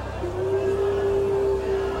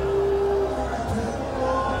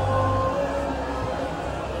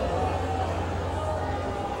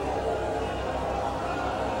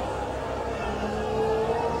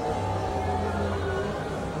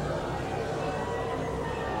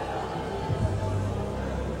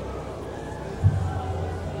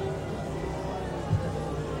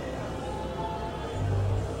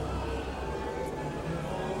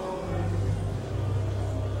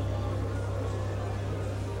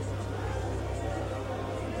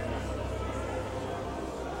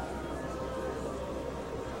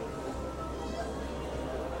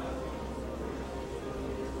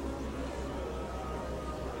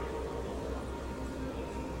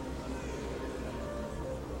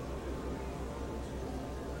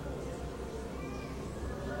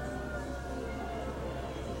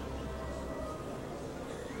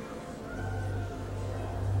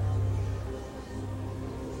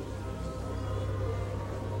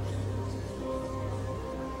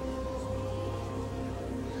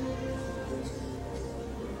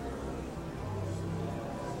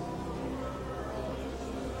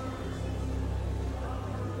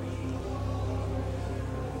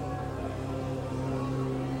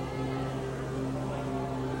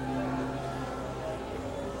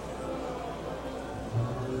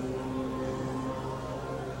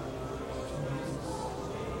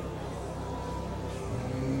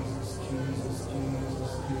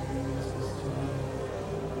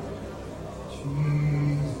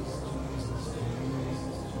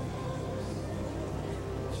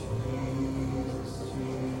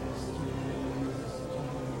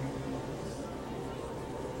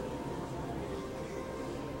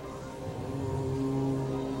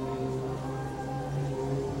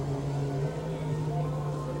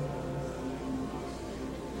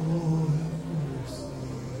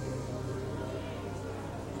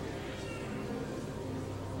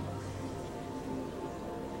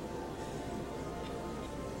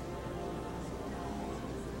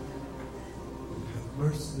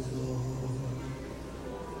 Mercy, Lord.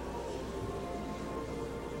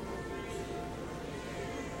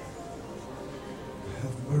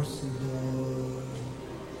 Have mercy, Lord.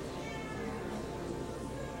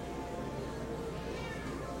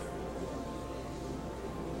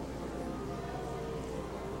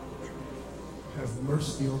 Have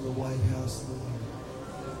mercy on the White House, Lord.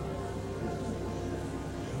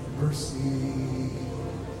 Have mercy.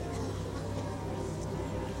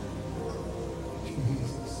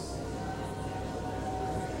 Jesus.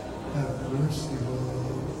 Have mercy,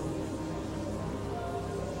 Lord.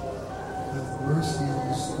 Have mercy on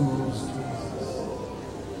the schools, Jesus.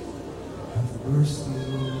 Have mercy,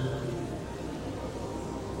 Lord.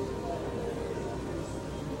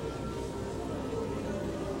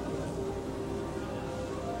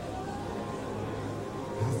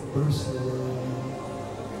 Have mercy, Lord.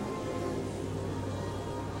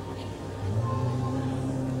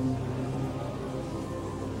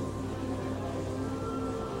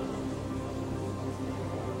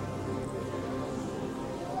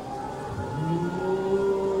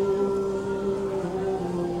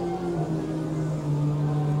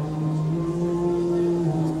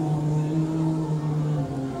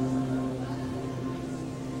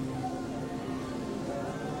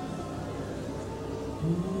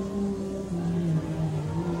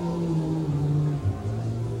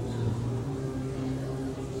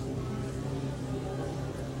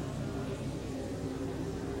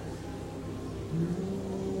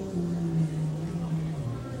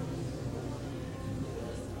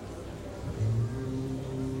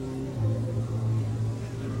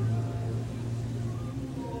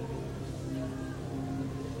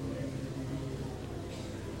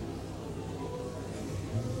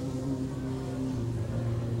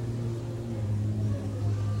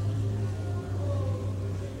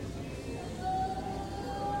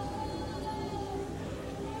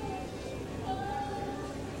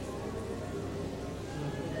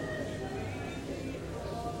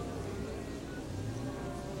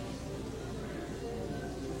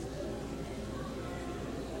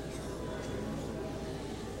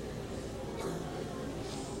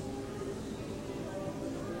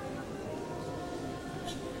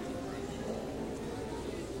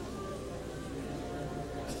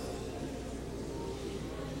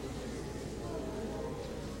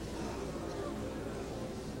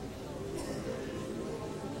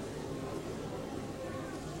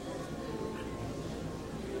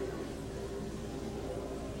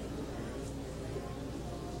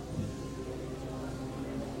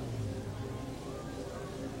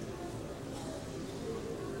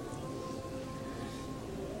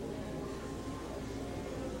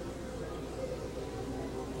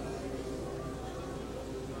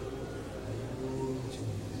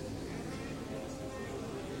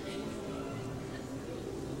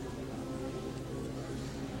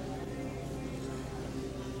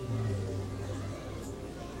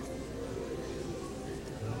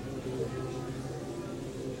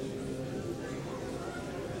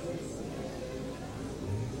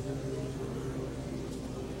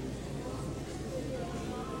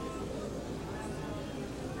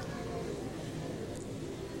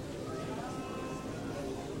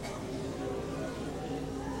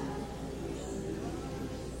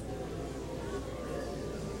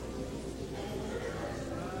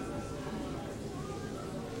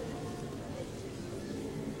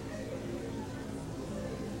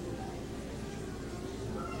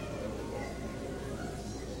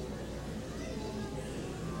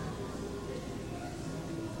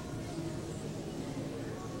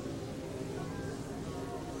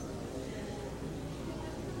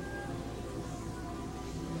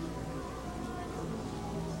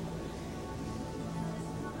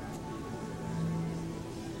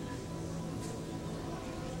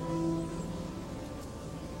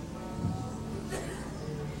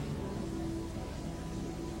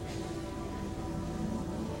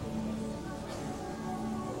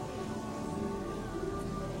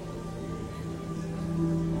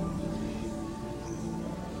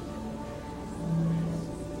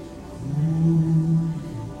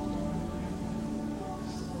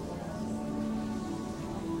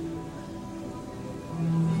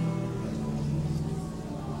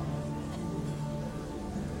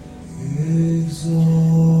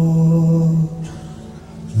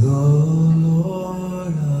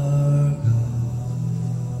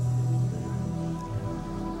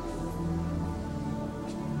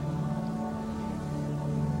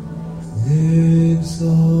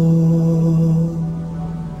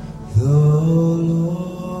 the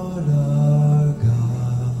Lord our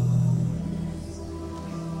God.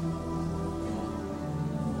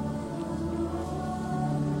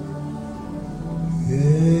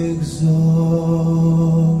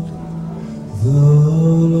 Exalt the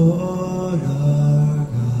Lord our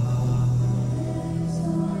God.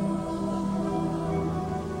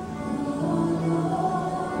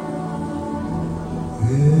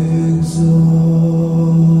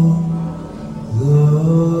 Exalt the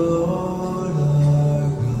Lord our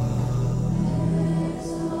God.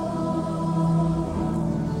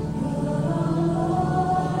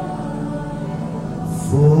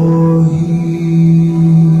 For He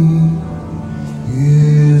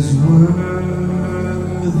is worthy,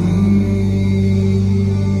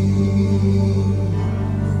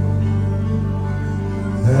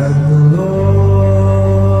 and the Lord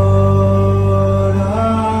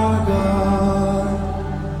our God,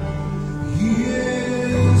 He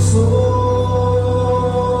is holy.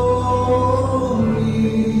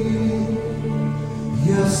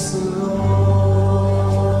 Yes, the Lord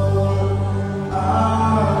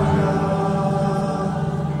our God,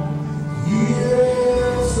 He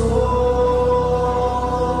is holy.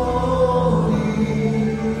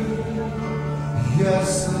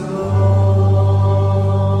 Yes, the Lord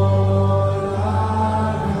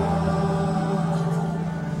our God,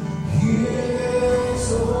 He is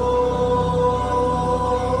holy.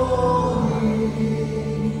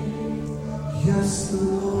 Yes, the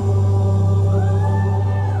Lord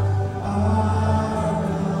our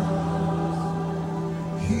God,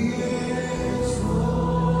 He is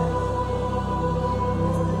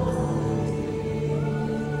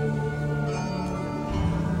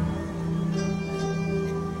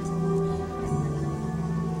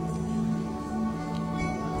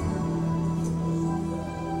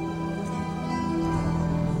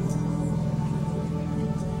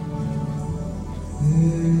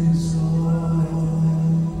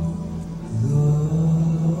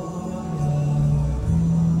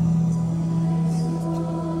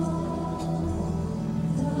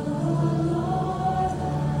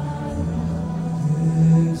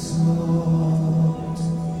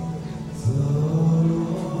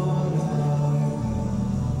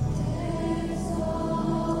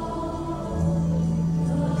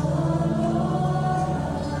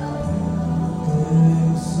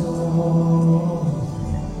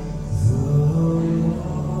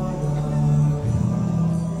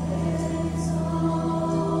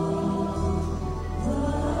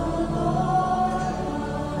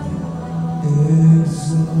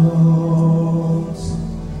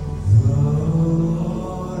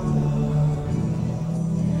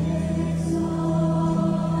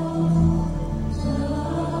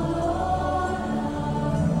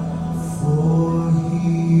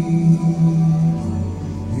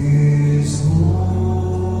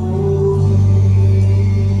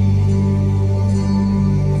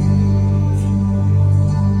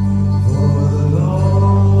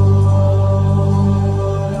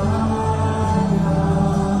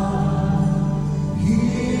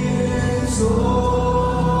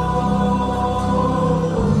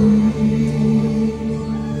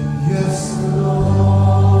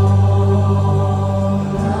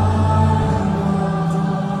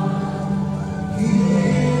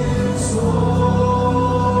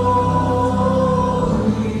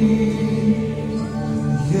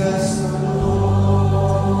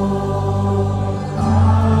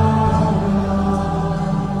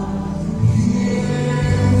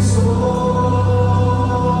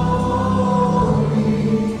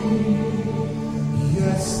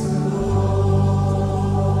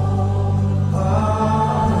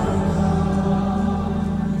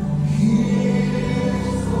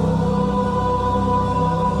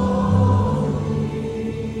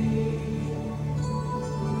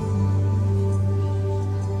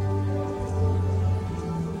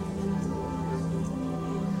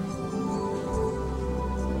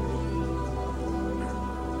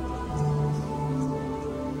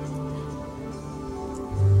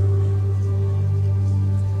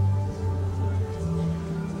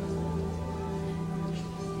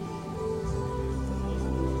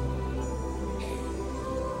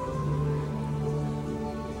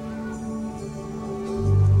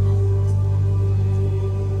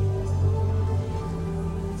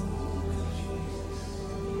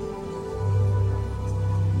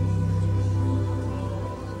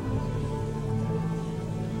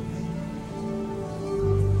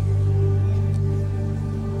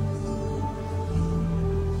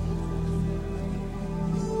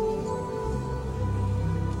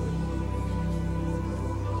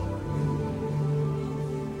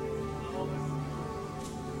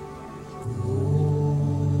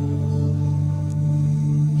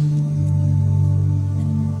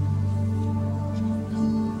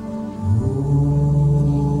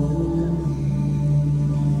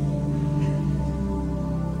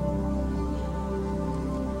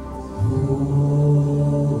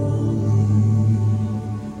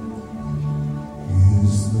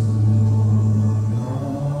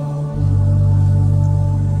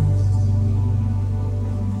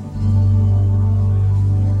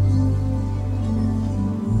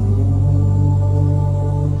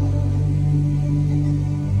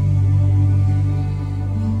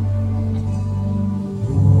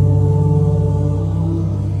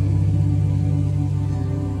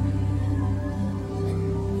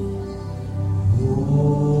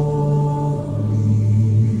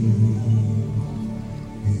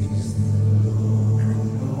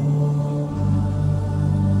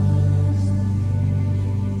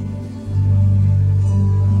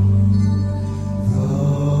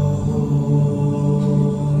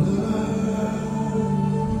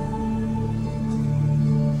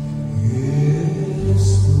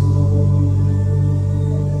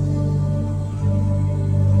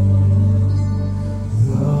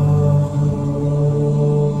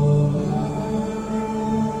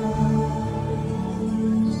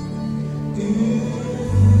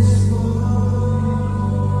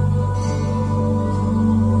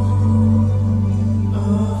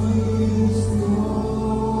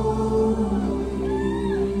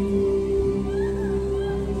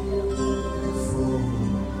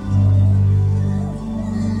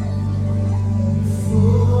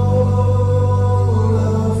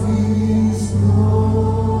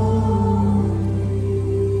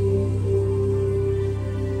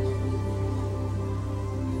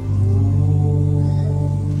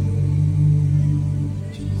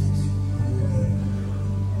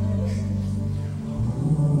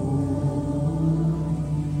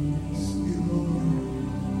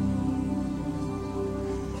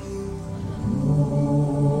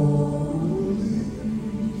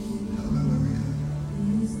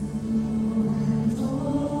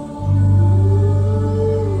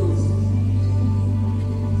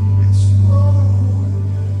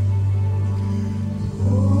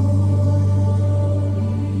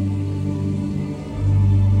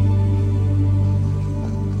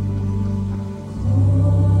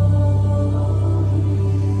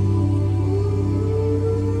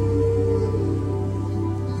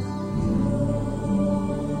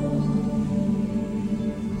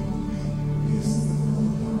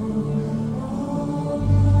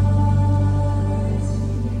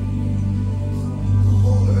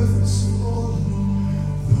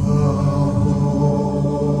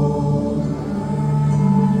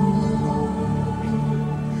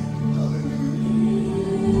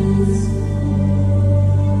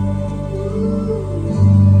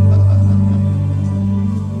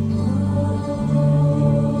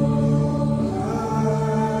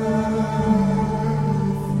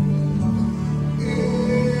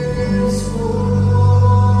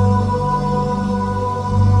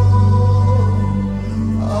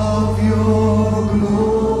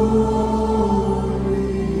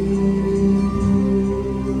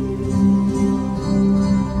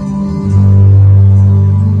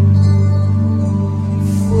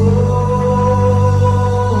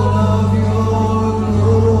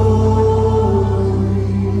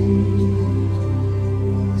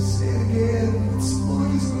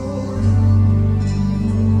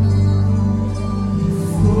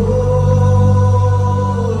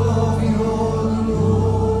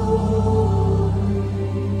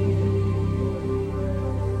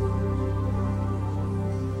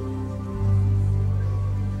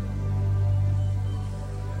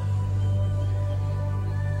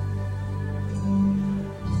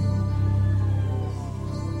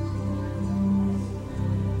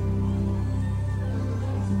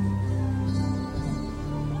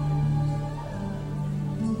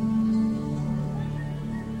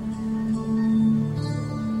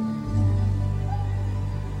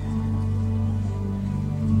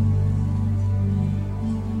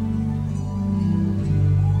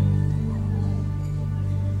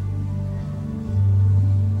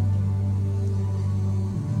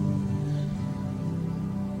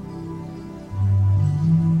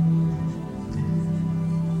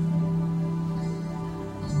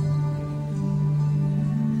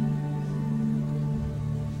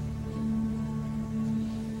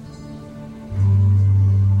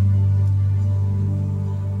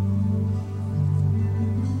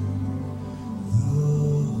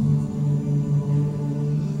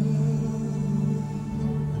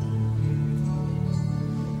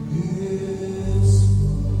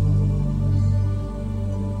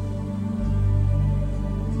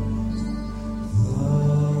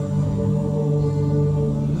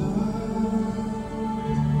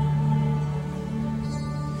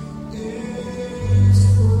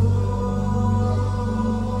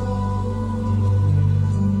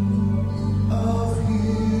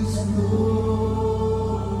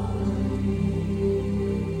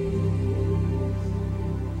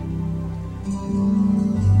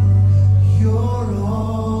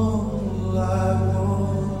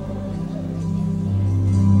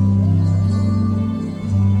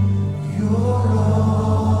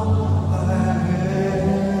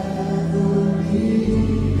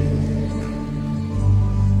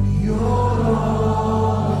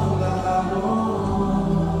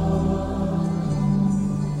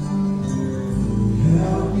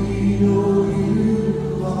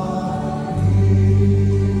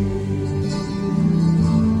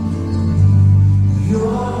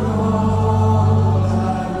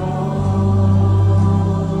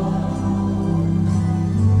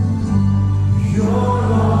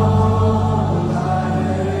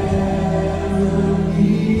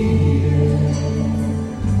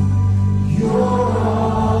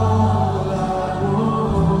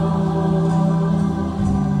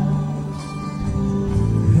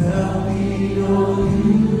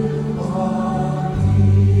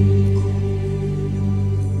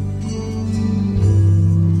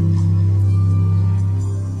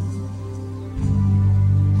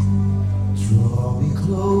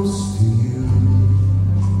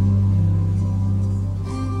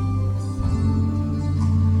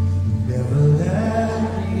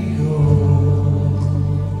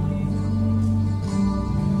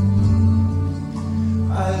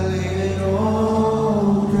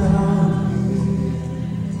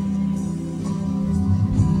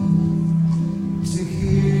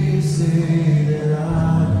say that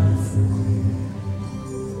I'm free.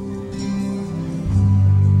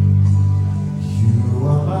 You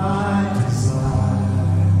are my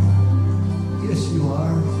desire. Yes, you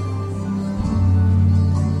are.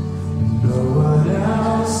 No one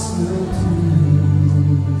else will do.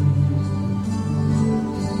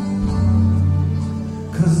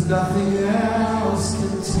 'Cause nothing else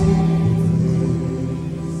can take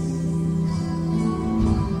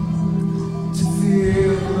to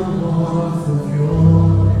feel the warmth of your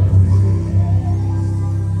embrace.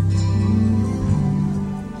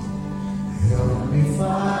 Help me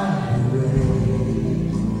find a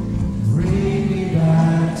way, bring me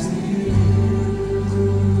back to you.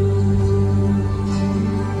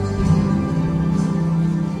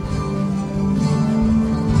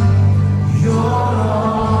 You're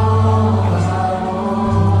all I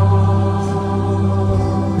want.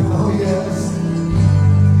 Oh yes.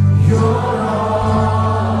 You're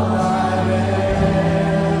all I've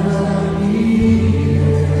ever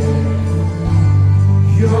needed.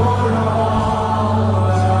 You're all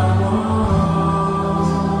I want.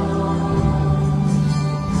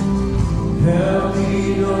 Help me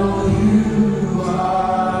know you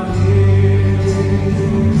are near.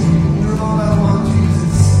 You're all I want,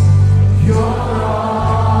 Jesus. You're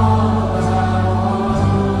all I want.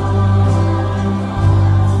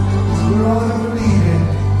 You're all I ever needed.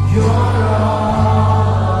 You're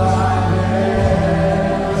all I've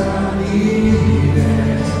ever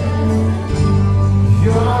needed.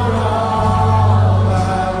 You're all I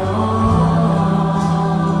want.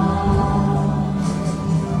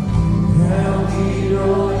 Help me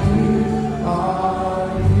know you are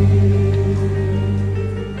here.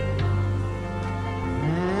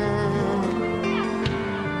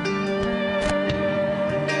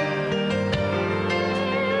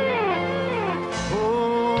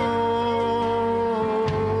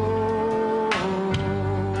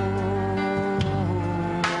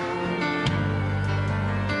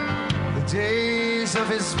 The days of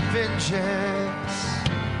his vengeance,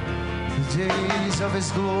 the days of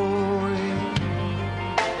his glory.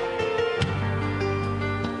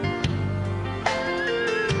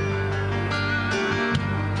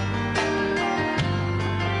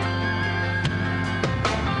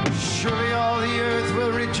 Surely all the earth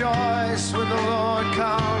will rejoice when the Lord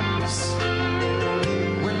comes.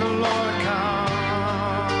 When the Lord comes.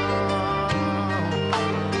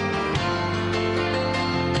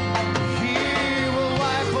 He will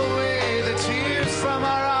wipe away the tears from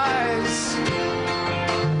our eyes.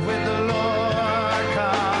 When the Lord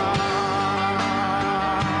comes.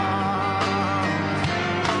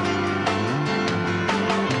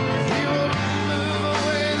 He will move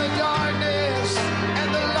away the darkness, and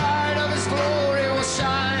the light of his glory will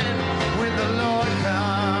shine when the Lord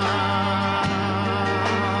comes.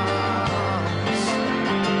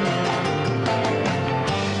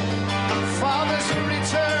 Fathers will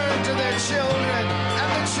return to their children, and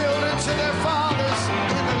the children to their fathers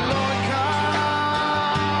when the Lord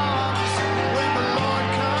comes. When the Lord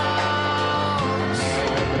comes.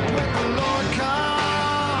 When the Lord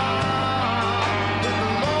comes. When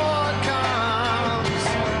the Lord comes.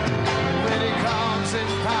 When he comes in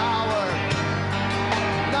power,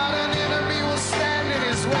 not an enemy will stand in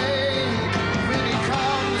his way. When he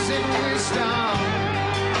comes in wisdom,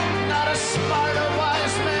 not a smart or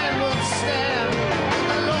wise man will stand. When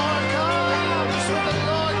the Lord comes, when the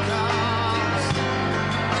Lord comes.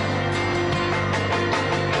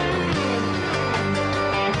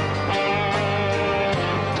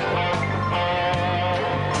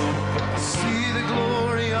 See the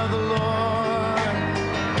glory of the Lord.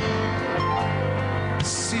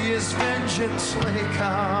 See his vengeance when he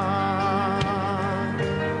comes.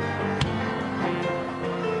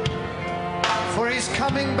 For he's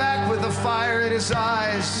coming back with the fire in his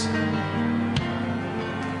eyes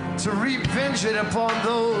to reap vengeance upon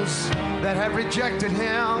those that have rejected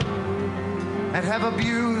him and have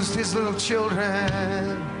abused his little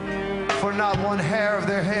children. For not one hair of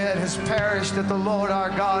their head has perished that the Lord our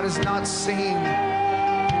God has not seen.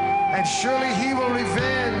 And surely he will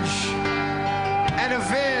revenge and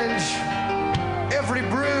avenge every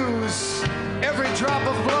bruise, every drop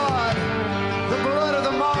of blood. The blood of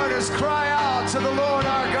the martyrs cry out to the Lord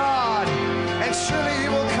our God. And surely he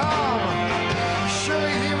will come.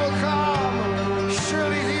 Surely he will come.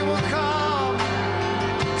 Surely he will come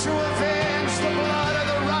to avenge the blood of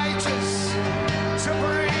the righteous, to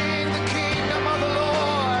bring the kingdom of the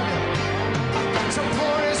Lord, to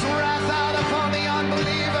pour his wrath out upon the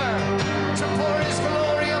unbeliever, to pour his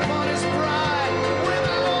glory upon his bride. When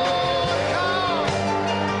the Lord comes.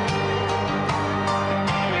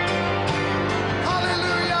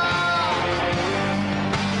 Hallelujah.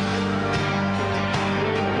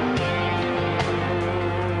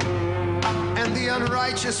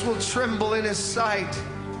 righteous will tremble in his sight,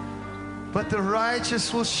 but the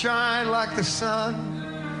righteous will shine like the sun,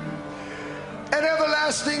 and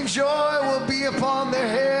everlasting joy will be upon their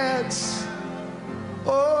heads.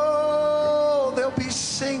 Oh, they'll be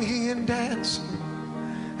singing and dancing,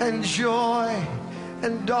 and joy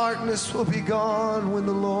and darkness will be gone when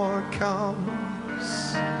the Lord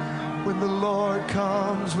comes. When the Lord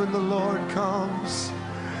comes, when the Lord comes,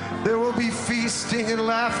 there will be feasting and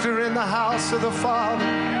laughter in the house of the Father.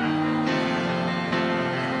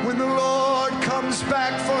 When the Lord comes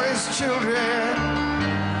back for his children,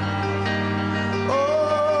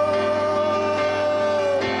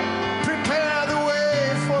 oh, prepare the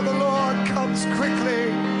way, for the Lord comes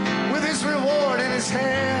quickly with his reward in his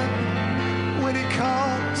hand. When he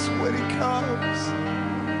comes, when he comes.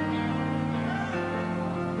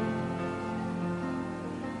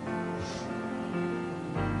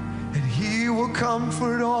 And he will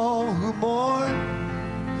comfort all who mourn.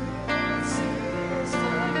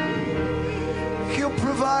 He'll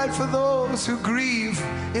provide for those who grieve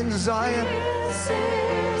in Zion.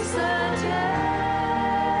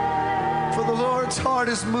 For the Lord's heart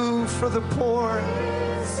is moved for the poor.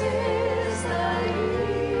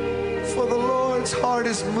 For the Lord's heart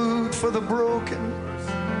is moved for the broken.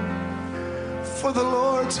 For the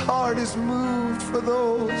Lord's heart is moved for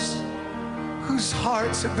those whose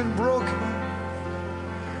hearts have been broken.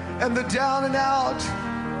 And the down and out,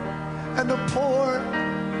 and the poor,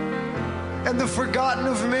 and the forgotten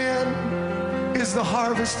of men is the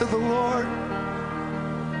harvest of the Lord.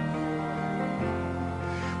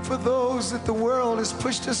 For those that the world has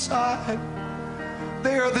pushed aside,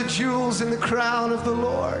 they are the jewels in the crown of the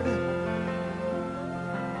Lord.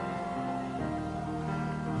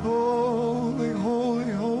 Holy,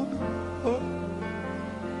 holy, holy,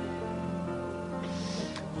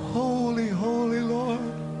 holy, holy Lord.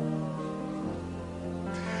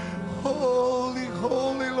 Holy,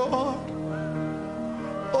 holy Lord.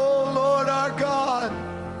 Oh Lord our God,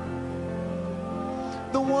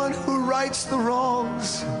 the one who rights the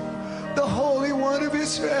wrongs, the Holy One of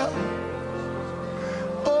Israel.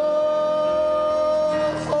 Oh,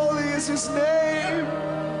 holy is his name.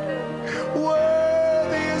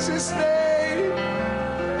 Worthy is his name.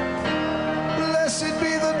 Blessed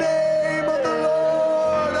be the name of the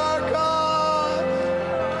Lord our God.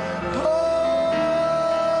 Holy,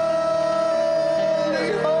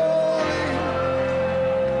 holy.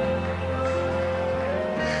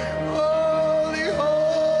 Holy,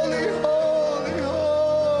 holy, holy,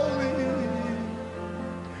 holy.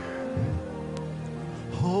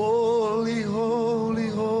 Holy, holy,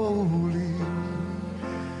 holy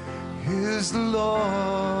is the Lord.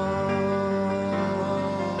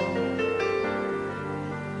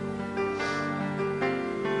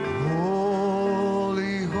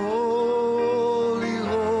 Holy, holy,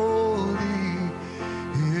 holy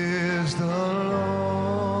is the Lord.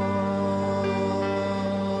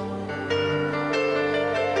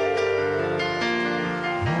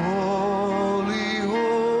 Holy,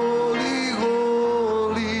 holy,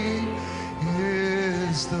 holy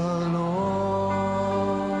is the Lord.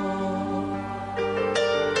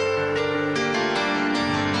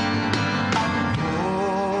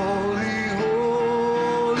 Holy,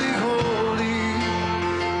 holy, holy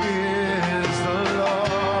is the Lord. Holy,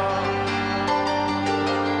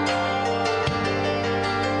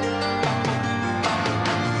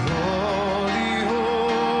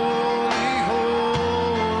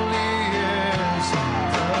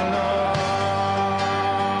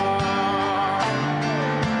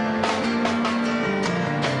 holy,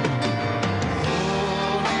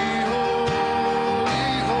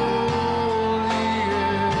 holy is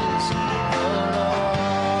the Lord.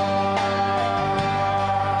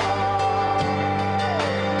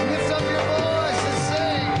 Lift up your voice and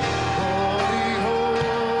sing. Holy,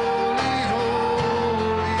 holy,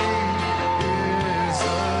 holy is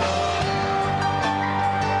the Lord.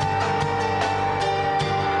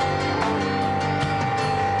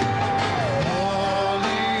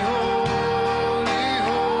 Holy, holy,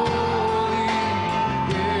 holy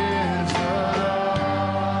is the Lord.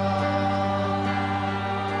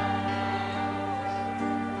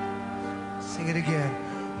 Sing it again.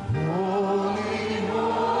 Holy,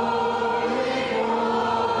 holy,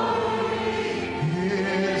 holy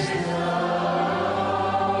is the Lord.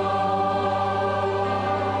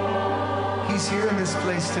 He's here in this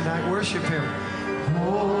place tonight. Worship him.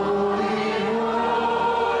 Holy,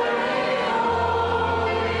 holy,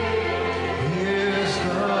 holy is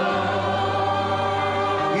the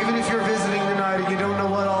Lord. Even if you're visiting tonight and you don't know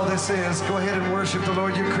what all this is, go ahead and worship the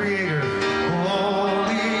Lord your Creator.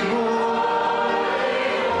 Holy, holy,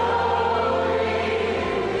 holy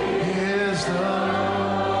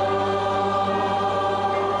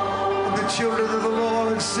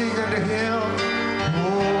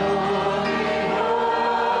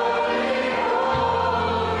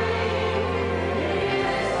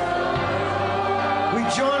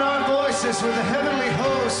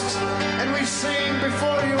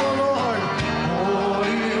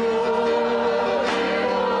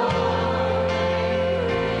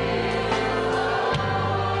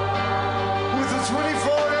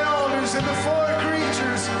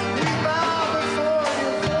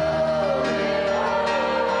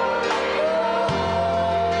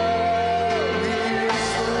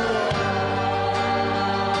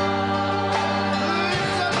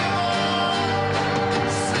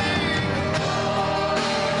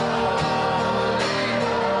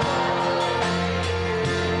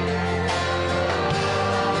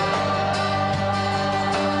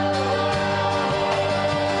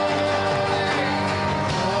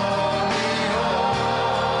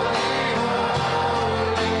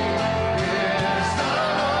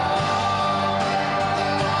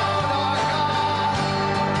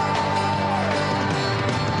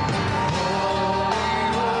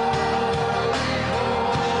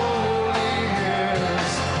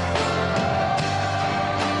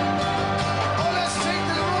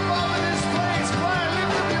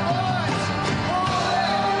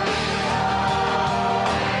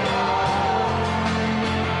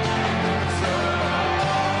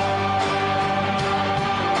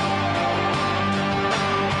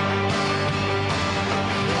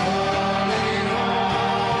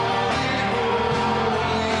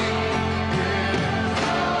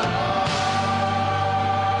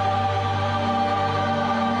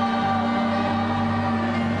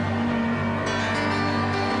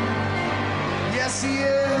Yes, he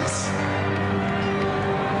is.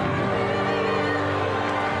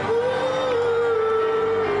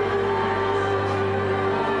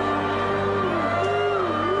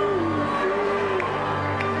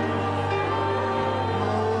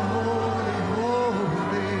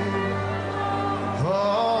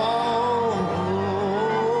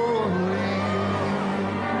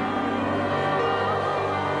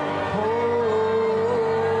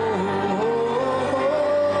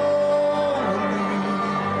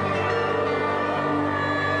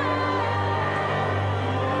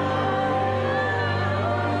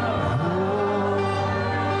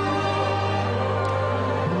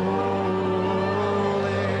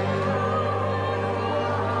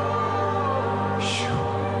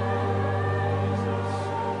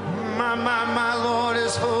 My Lord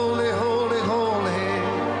is holy, holy, holy.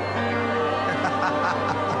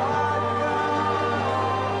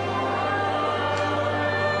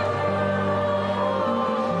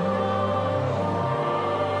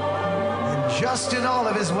 And just in all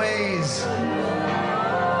of his ways.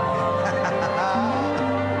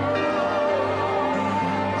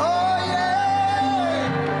 Oh,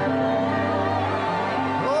 yeah.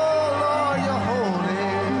 Oh, Lord, you're holy.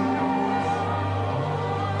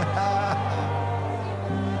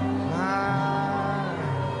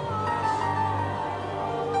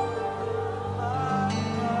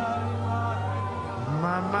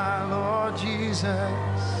 My Lord Jesus,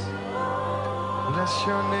 bless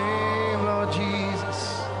your name, Lord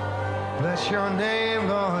Jesus. Bless your name,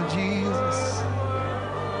 Lord Jesus.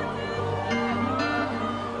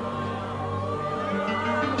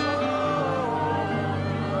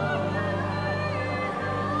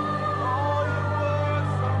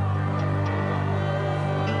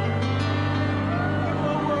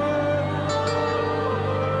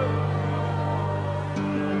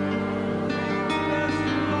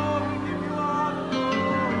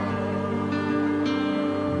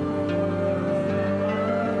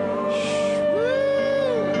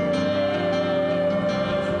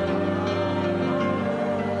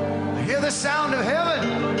 The sound of heaven.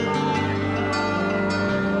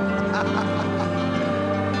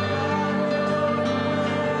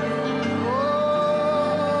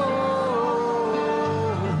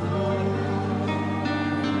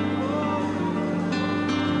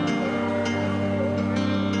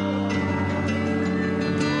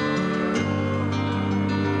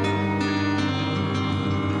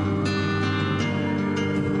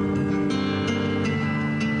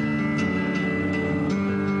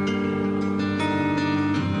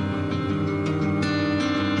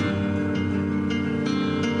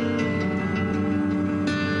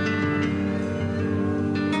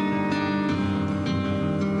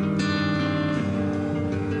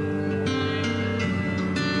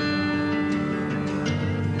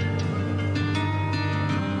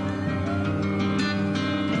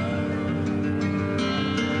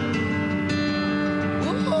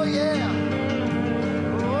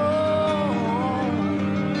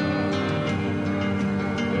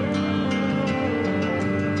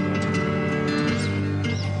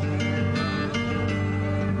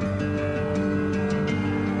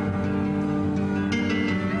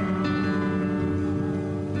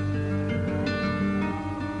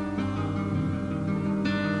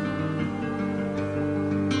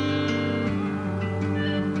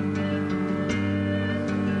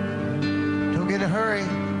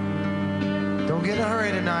 Don't get in a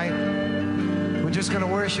hurry tonight. We're just going to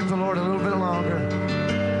worship the Lord a little bit longer.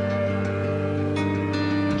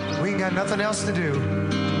 We ain't got nothing else to do.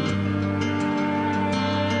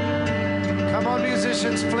 Come on,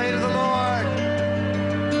 musicians, play to the Lord.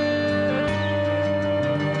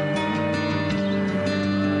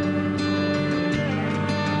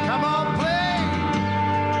 Come on, play.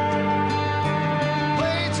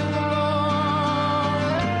 Play to the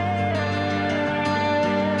Lord.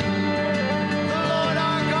 The Lord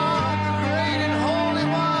our God, the great and holy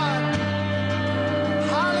one.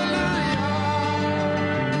 Hallelujah.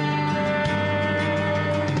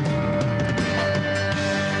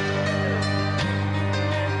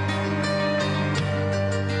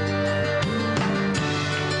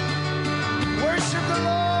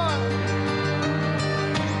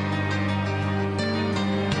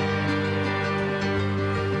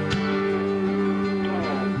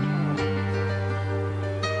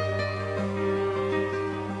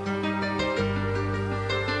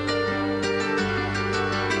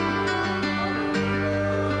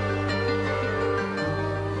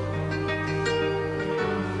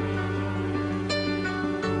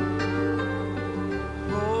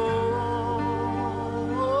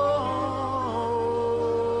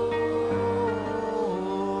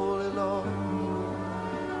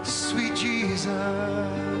 Jesus.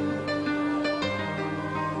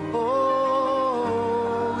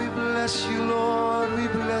 Oh, we bless you, Lord. We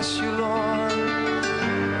bless you, Lord.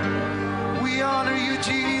 We honor you,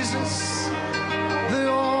 Jesus, the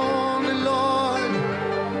only Lord,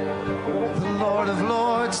 the Lord of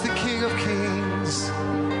Lords, the King of Kings,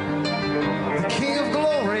 the King of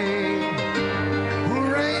Glory,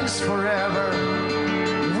 who reigns forever.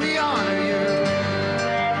 We honor you.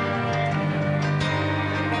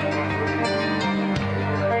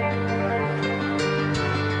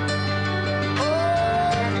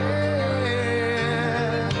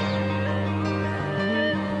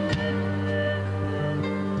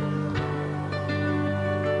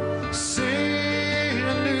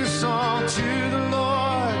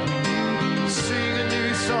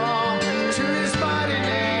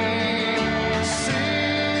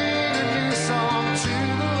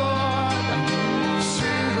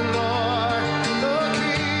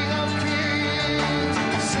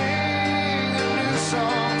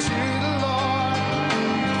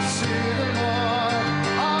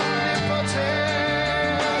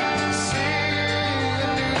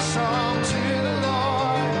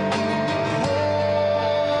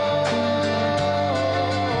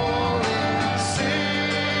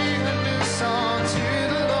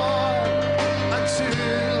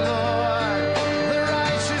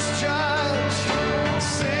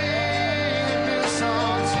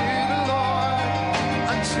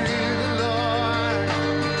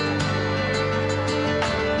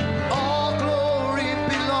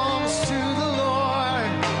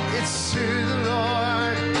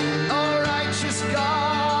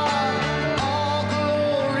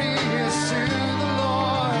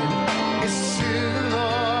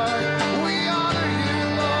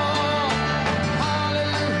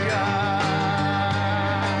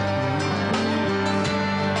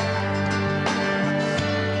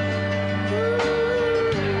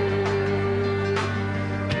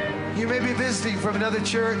 From another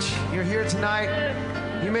church, you're here tonight.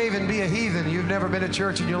 You may even be a heathen. You've never been to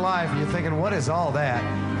church in your life, and you're thinking, what is all that?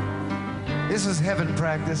 This is heaven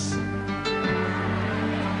practice.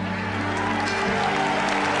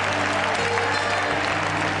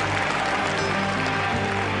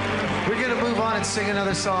 We're going to move on and sing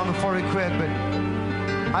another song before we quit, but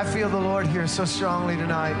I feel the Lord here so strongly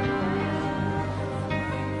tonight.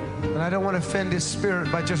 And I don't want to offend His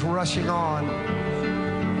Spirit by just rushing on.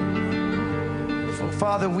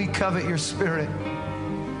 Father, we covet your Spirit.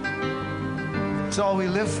 It's all we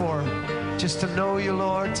live for, just to know you,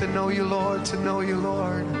 Lord, to know you, Lord, to know you,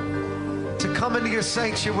 Lord, to come into your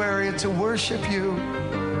sanctuary and to worship you.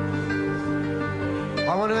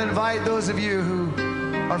 I want to invite those of you who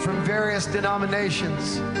are from various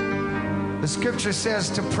denominations. The scripture says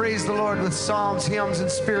to praise the Lord with psalms, hymns, and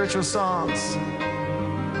spiritual songs.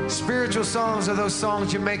 Spiritual songs are those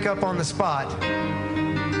songs you make up on the spot.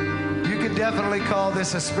 You could definitely call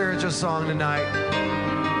this a spiritual song tonight.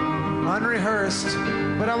 Unrehearsed,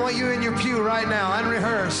 but I want you in your pew right now,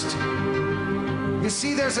 unrehearsed. You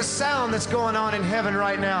see, there's a sound that's going on in heaven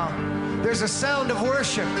right now. There's a sound of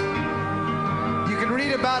worship. You can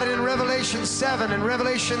read about it in Revelation 7 and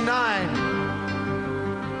Revelation 9.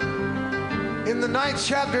 In the 9th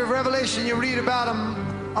chapter of Revelation, you read about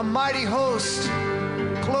a mighty host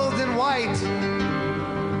clothed in white,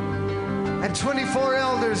 and 24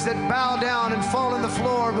 elders that bow down and fall on the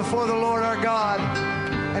floor before the Lord our God,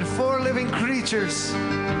 and 4 living creatures.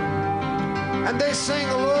 And they sing,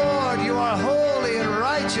 Lord, you are holy and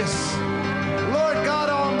righteous. Lord God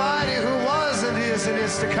Almighty, who was and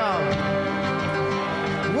is to come.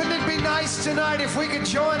 Wouldn't it be nice tonight if we could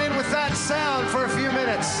join in with that sound for a few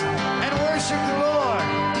minutes and worship the Lord?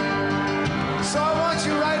 So I want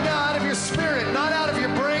you right now, out of your spirit, not out of your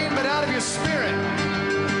brain, but out of your spirit,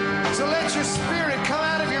 so let your spirit come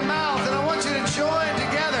out of your mouth, and I want you to join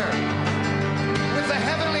together with the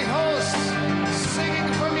heavenly hosts, singing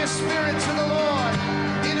from your spirit to the Lord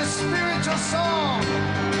in a spiritual song.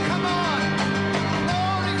 Come on.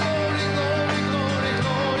 Glory, glory, glory, glory,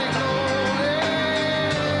 glory, glory.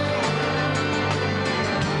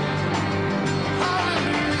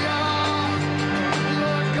 Hallelujah.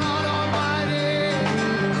 Lord God Almighty,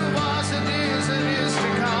 who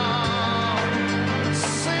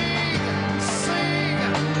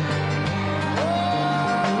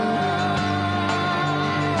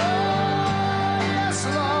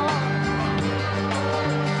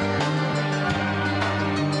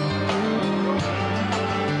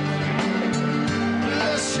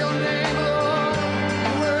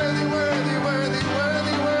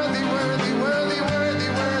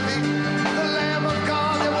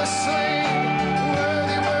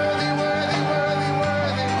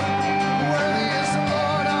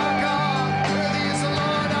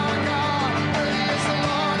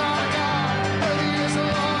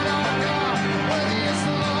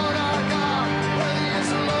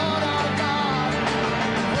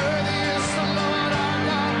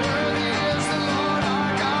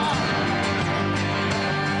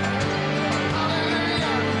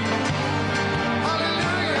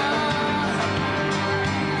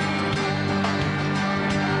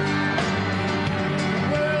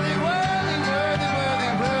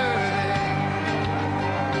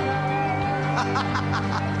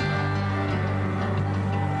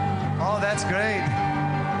That's great.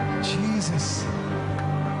 Jesus.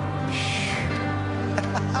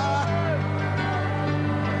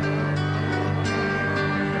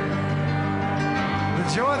 The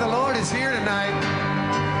joy of the Lord is here tonight.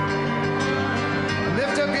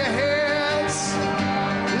 Lift up your heads.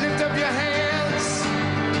 Lift up your hands.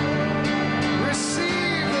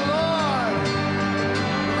 Receive the Lord.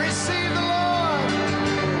 Receive the Lord.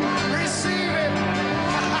 Receive it.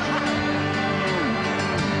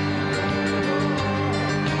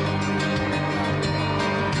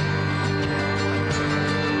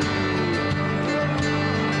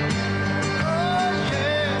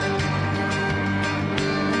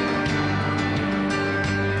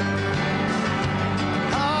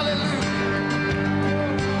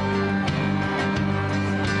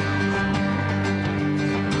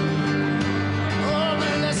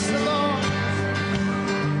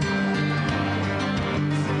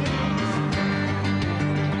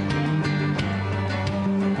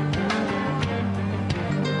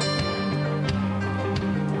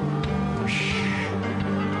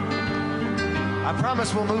 I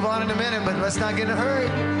promise we'll move on in a minute, but let's not get in a hurry.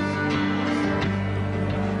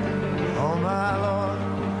 Oh, my Lord.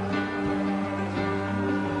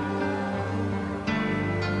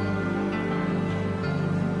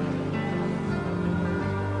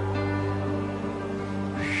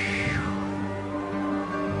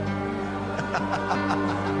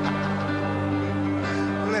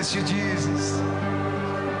 Bless you, Jesus.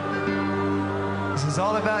 This is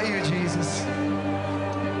all about you, Jesus.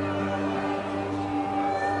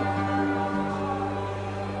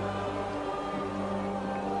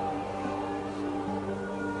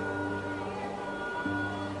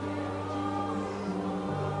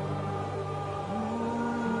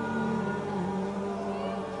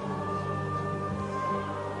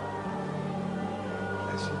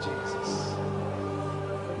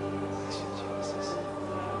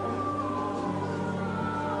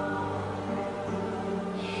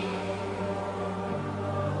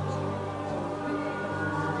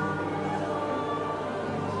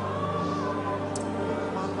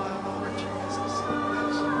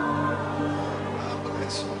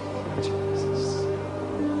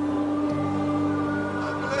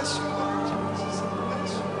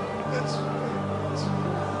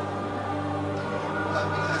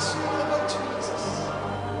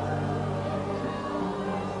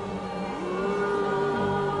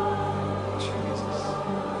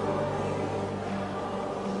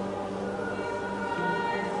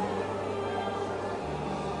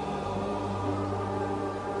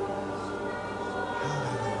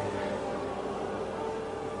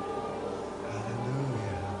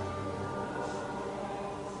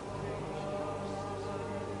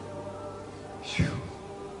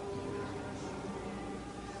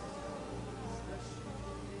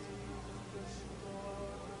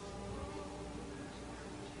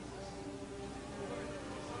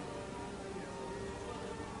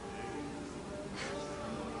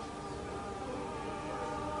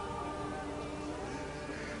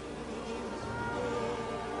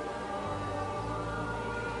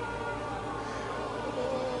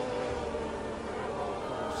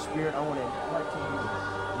 Spirit, I want to impart to you,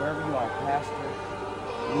 wherever you are, pastor,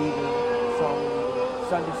 leader, song leader,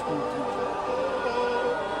 Sunday school teacher.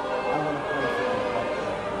 I want to pray for you right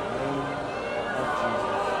now. In the name of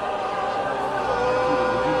Jesus.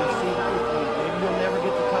 Would you receive it with me? Maybe you'll never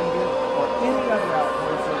get to come here or any other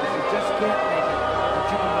outdoor service. You just can't make it. But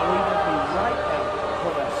you can believe with me right now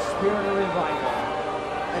for the spirit of revival,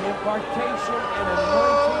 an impartation and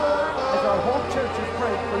anointing as our whole church is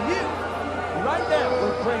praying for you. Right now,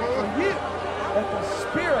 we're praying for you that the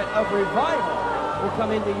spirit of revival will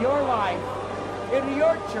come into your life, into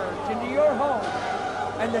your church, into your home,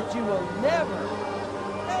 and that you will never,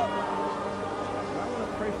 ever. I want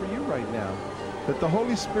to pray for you right now, that the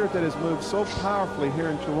Holy Spirit that has moved so powerfully here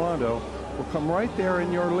in Toronto will come right there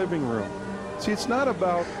in your living room. See, it's not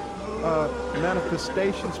about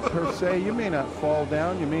manifestations per se. You may not fall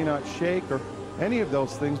down, you may not shake or any of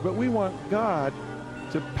those things, but we want God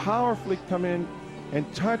to powerfully come in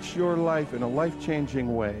and touch your life in a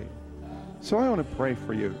life-changing way. So I want to pray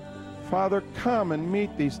for you. Father, come and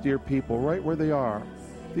meet these dear people right where they are.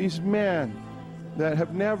 These men that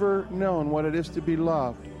have never known what it is to be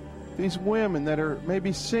loved. These women that are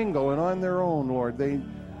maybe single and on their own, Lord. They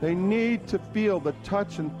need to feel the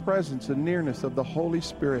touch and presence and nearness of the Holy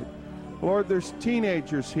Spirit. Lord, there's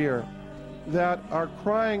teenagers here that are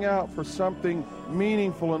crying out for something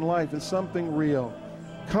meaningful in life and something real.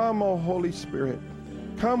 Come, O Holy Spirit.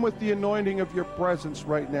 Come with the anointing of your presence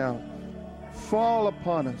right now. Fall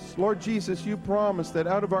upon us. Lord Jesus, you promised that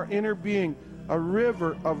out of our inner being, a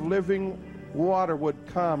river of living water would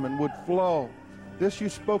come and would flow. This you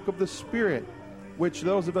spoke of the Spirit, which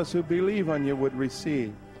those of us who believe on you would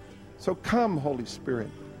receive. So come, Holy Spirit.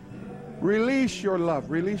 Release your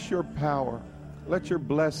love. Release your power. Let your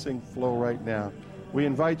blessing flow right now. We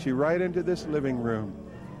invite you right into this living room.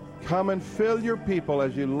 Come and fill your people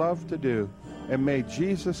as you love to do. And may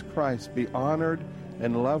Jesus Christ be honored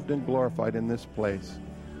and loved and glorified in this place.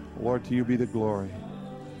 Lord, to you be the glory.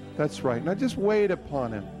 That's right. Now just wait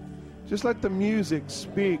upon him. Just let the music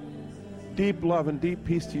speak deep love and deep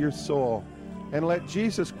peace to your soul. And let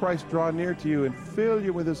Jesus Christ draw near to you and fill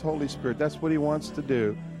you with his Holy Spirit. That's what he wants to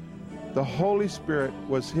do. The Holy Spirit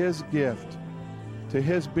was his gift to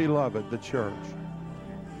his beloved, the church.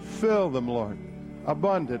 Fill them, Lord,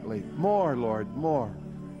 abundantly. More, Lord, more.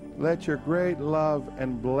 Let your great love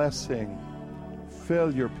and blessing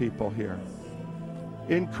fill your people here.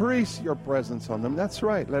 Increase your presence on them. That's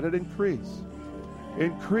right. Let it increase.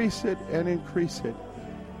 Increase it and increase it.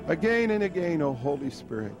 Again and again, O Holy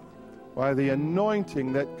Spirit, by the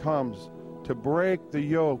anointing that comes to break the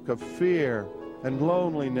yoke of fear and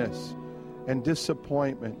loneliness and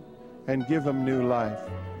disappointment and give them new life.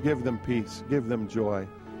 Give them peace. Give them joy.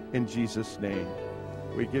 In Jesus' name,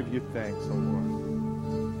 we give you thanks, O Lord.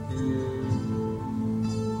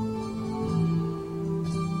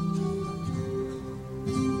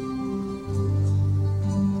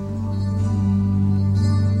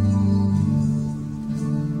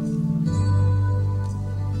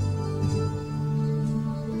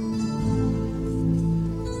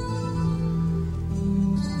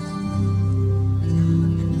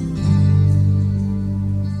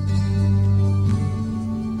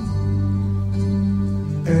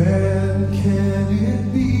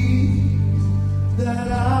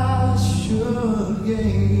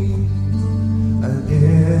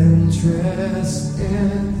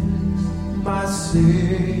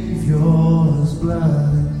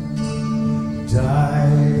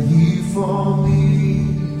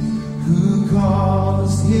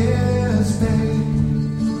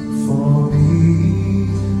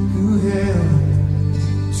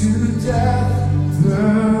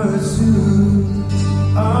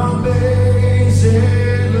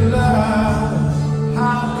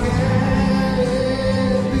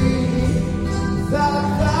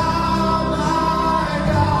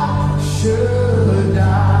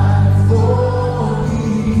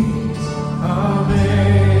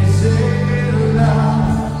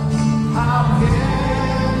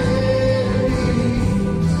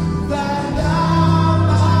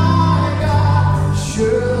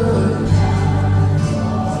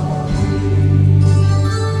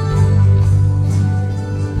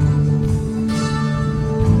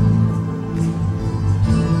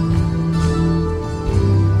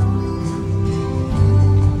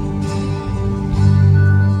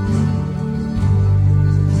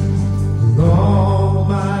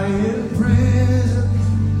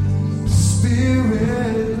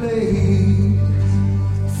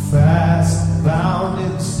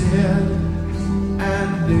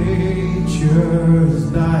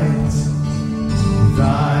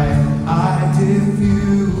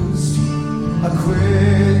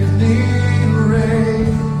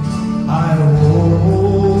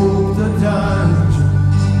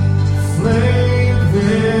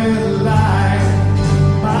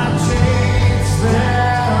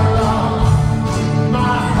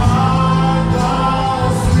 My heart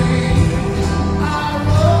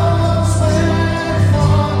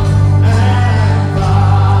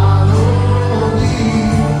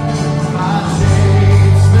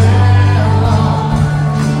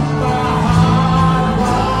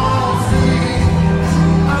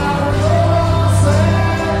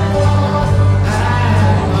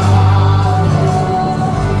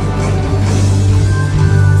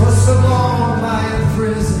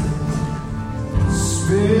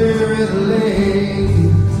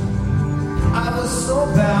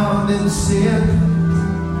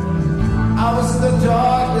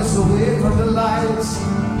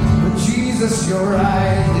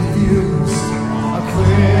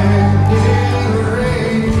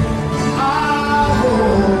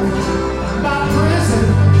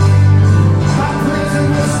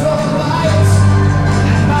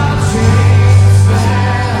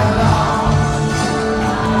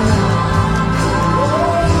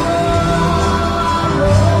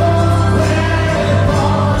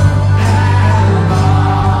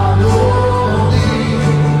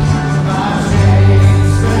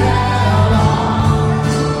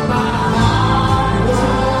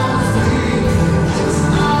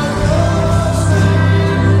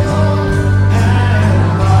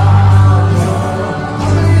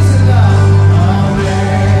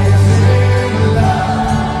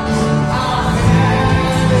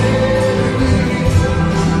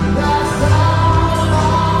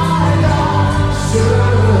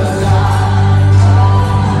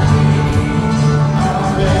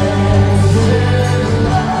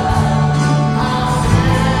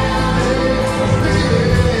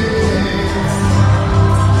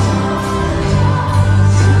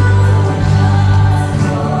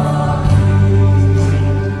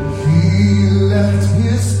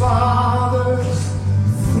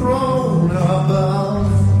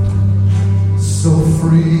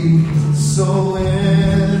free, so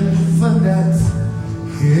infinite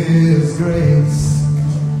His grace.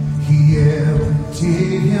 He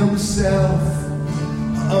emptied Himself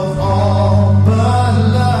of all but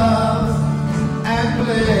love and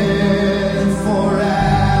bled for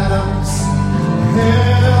Adam's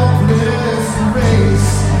helpless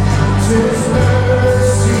race. 'Tis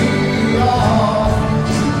mercy all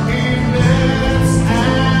immense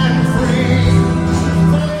and free.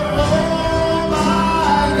 For oh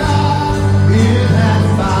my God, it hath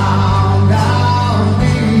found out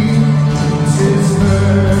me. 'Tis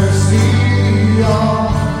mercy all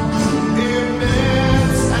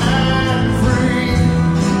immense and free.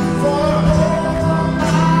 For oh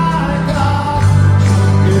my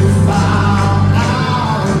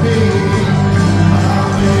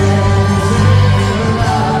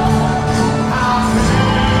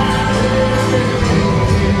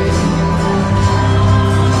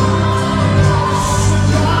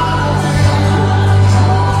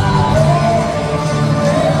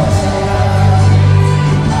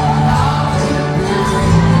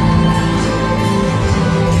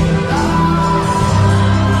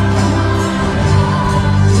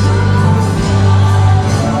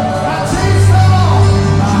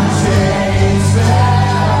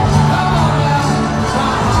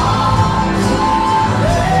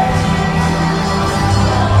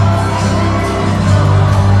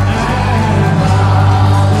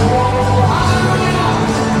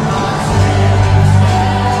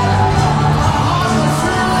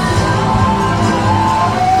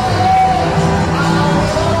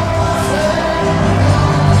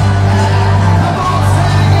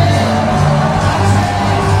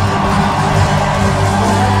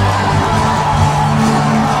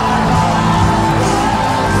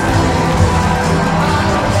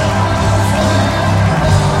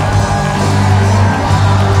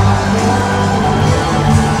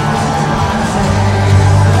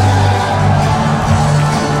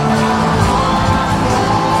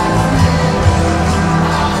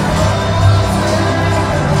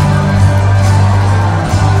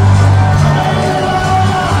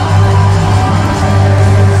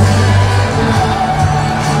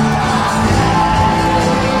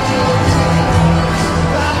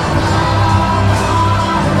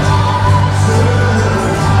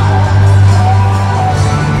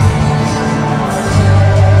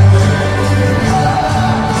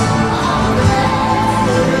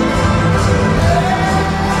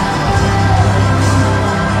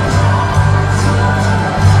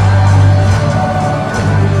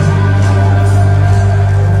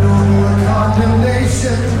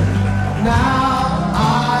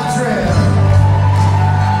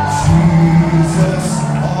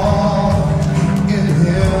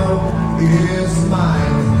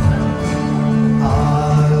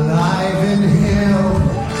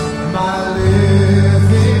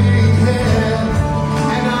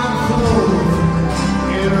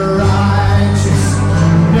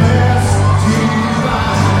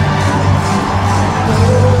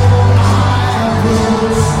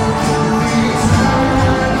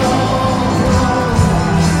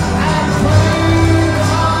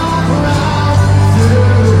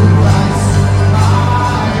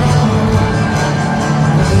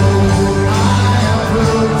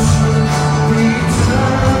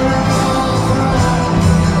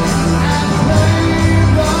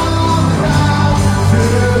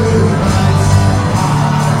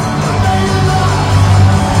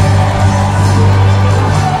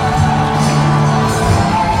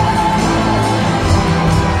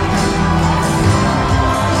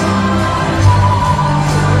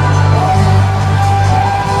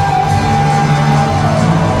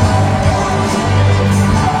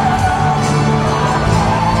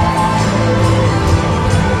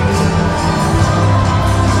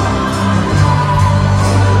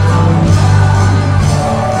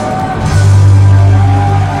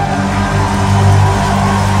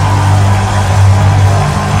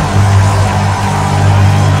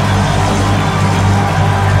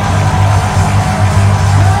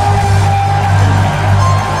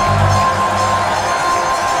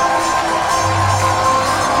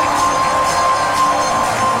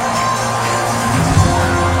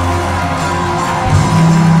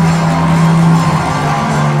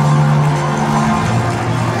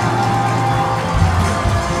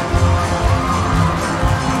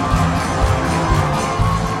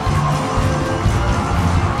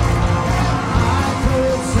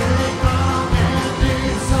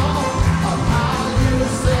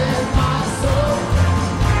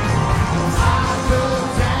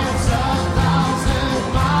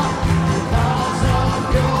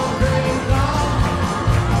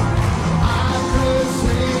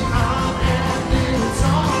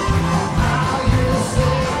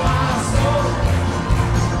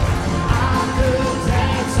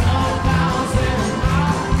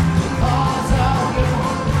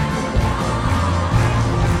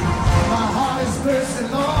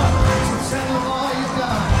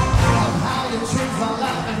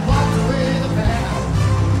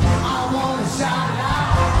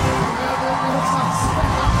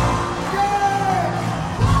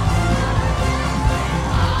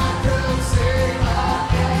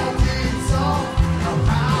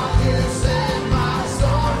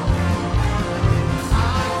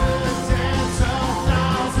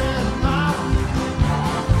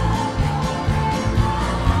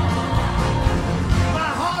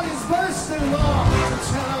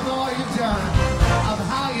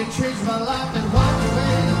my life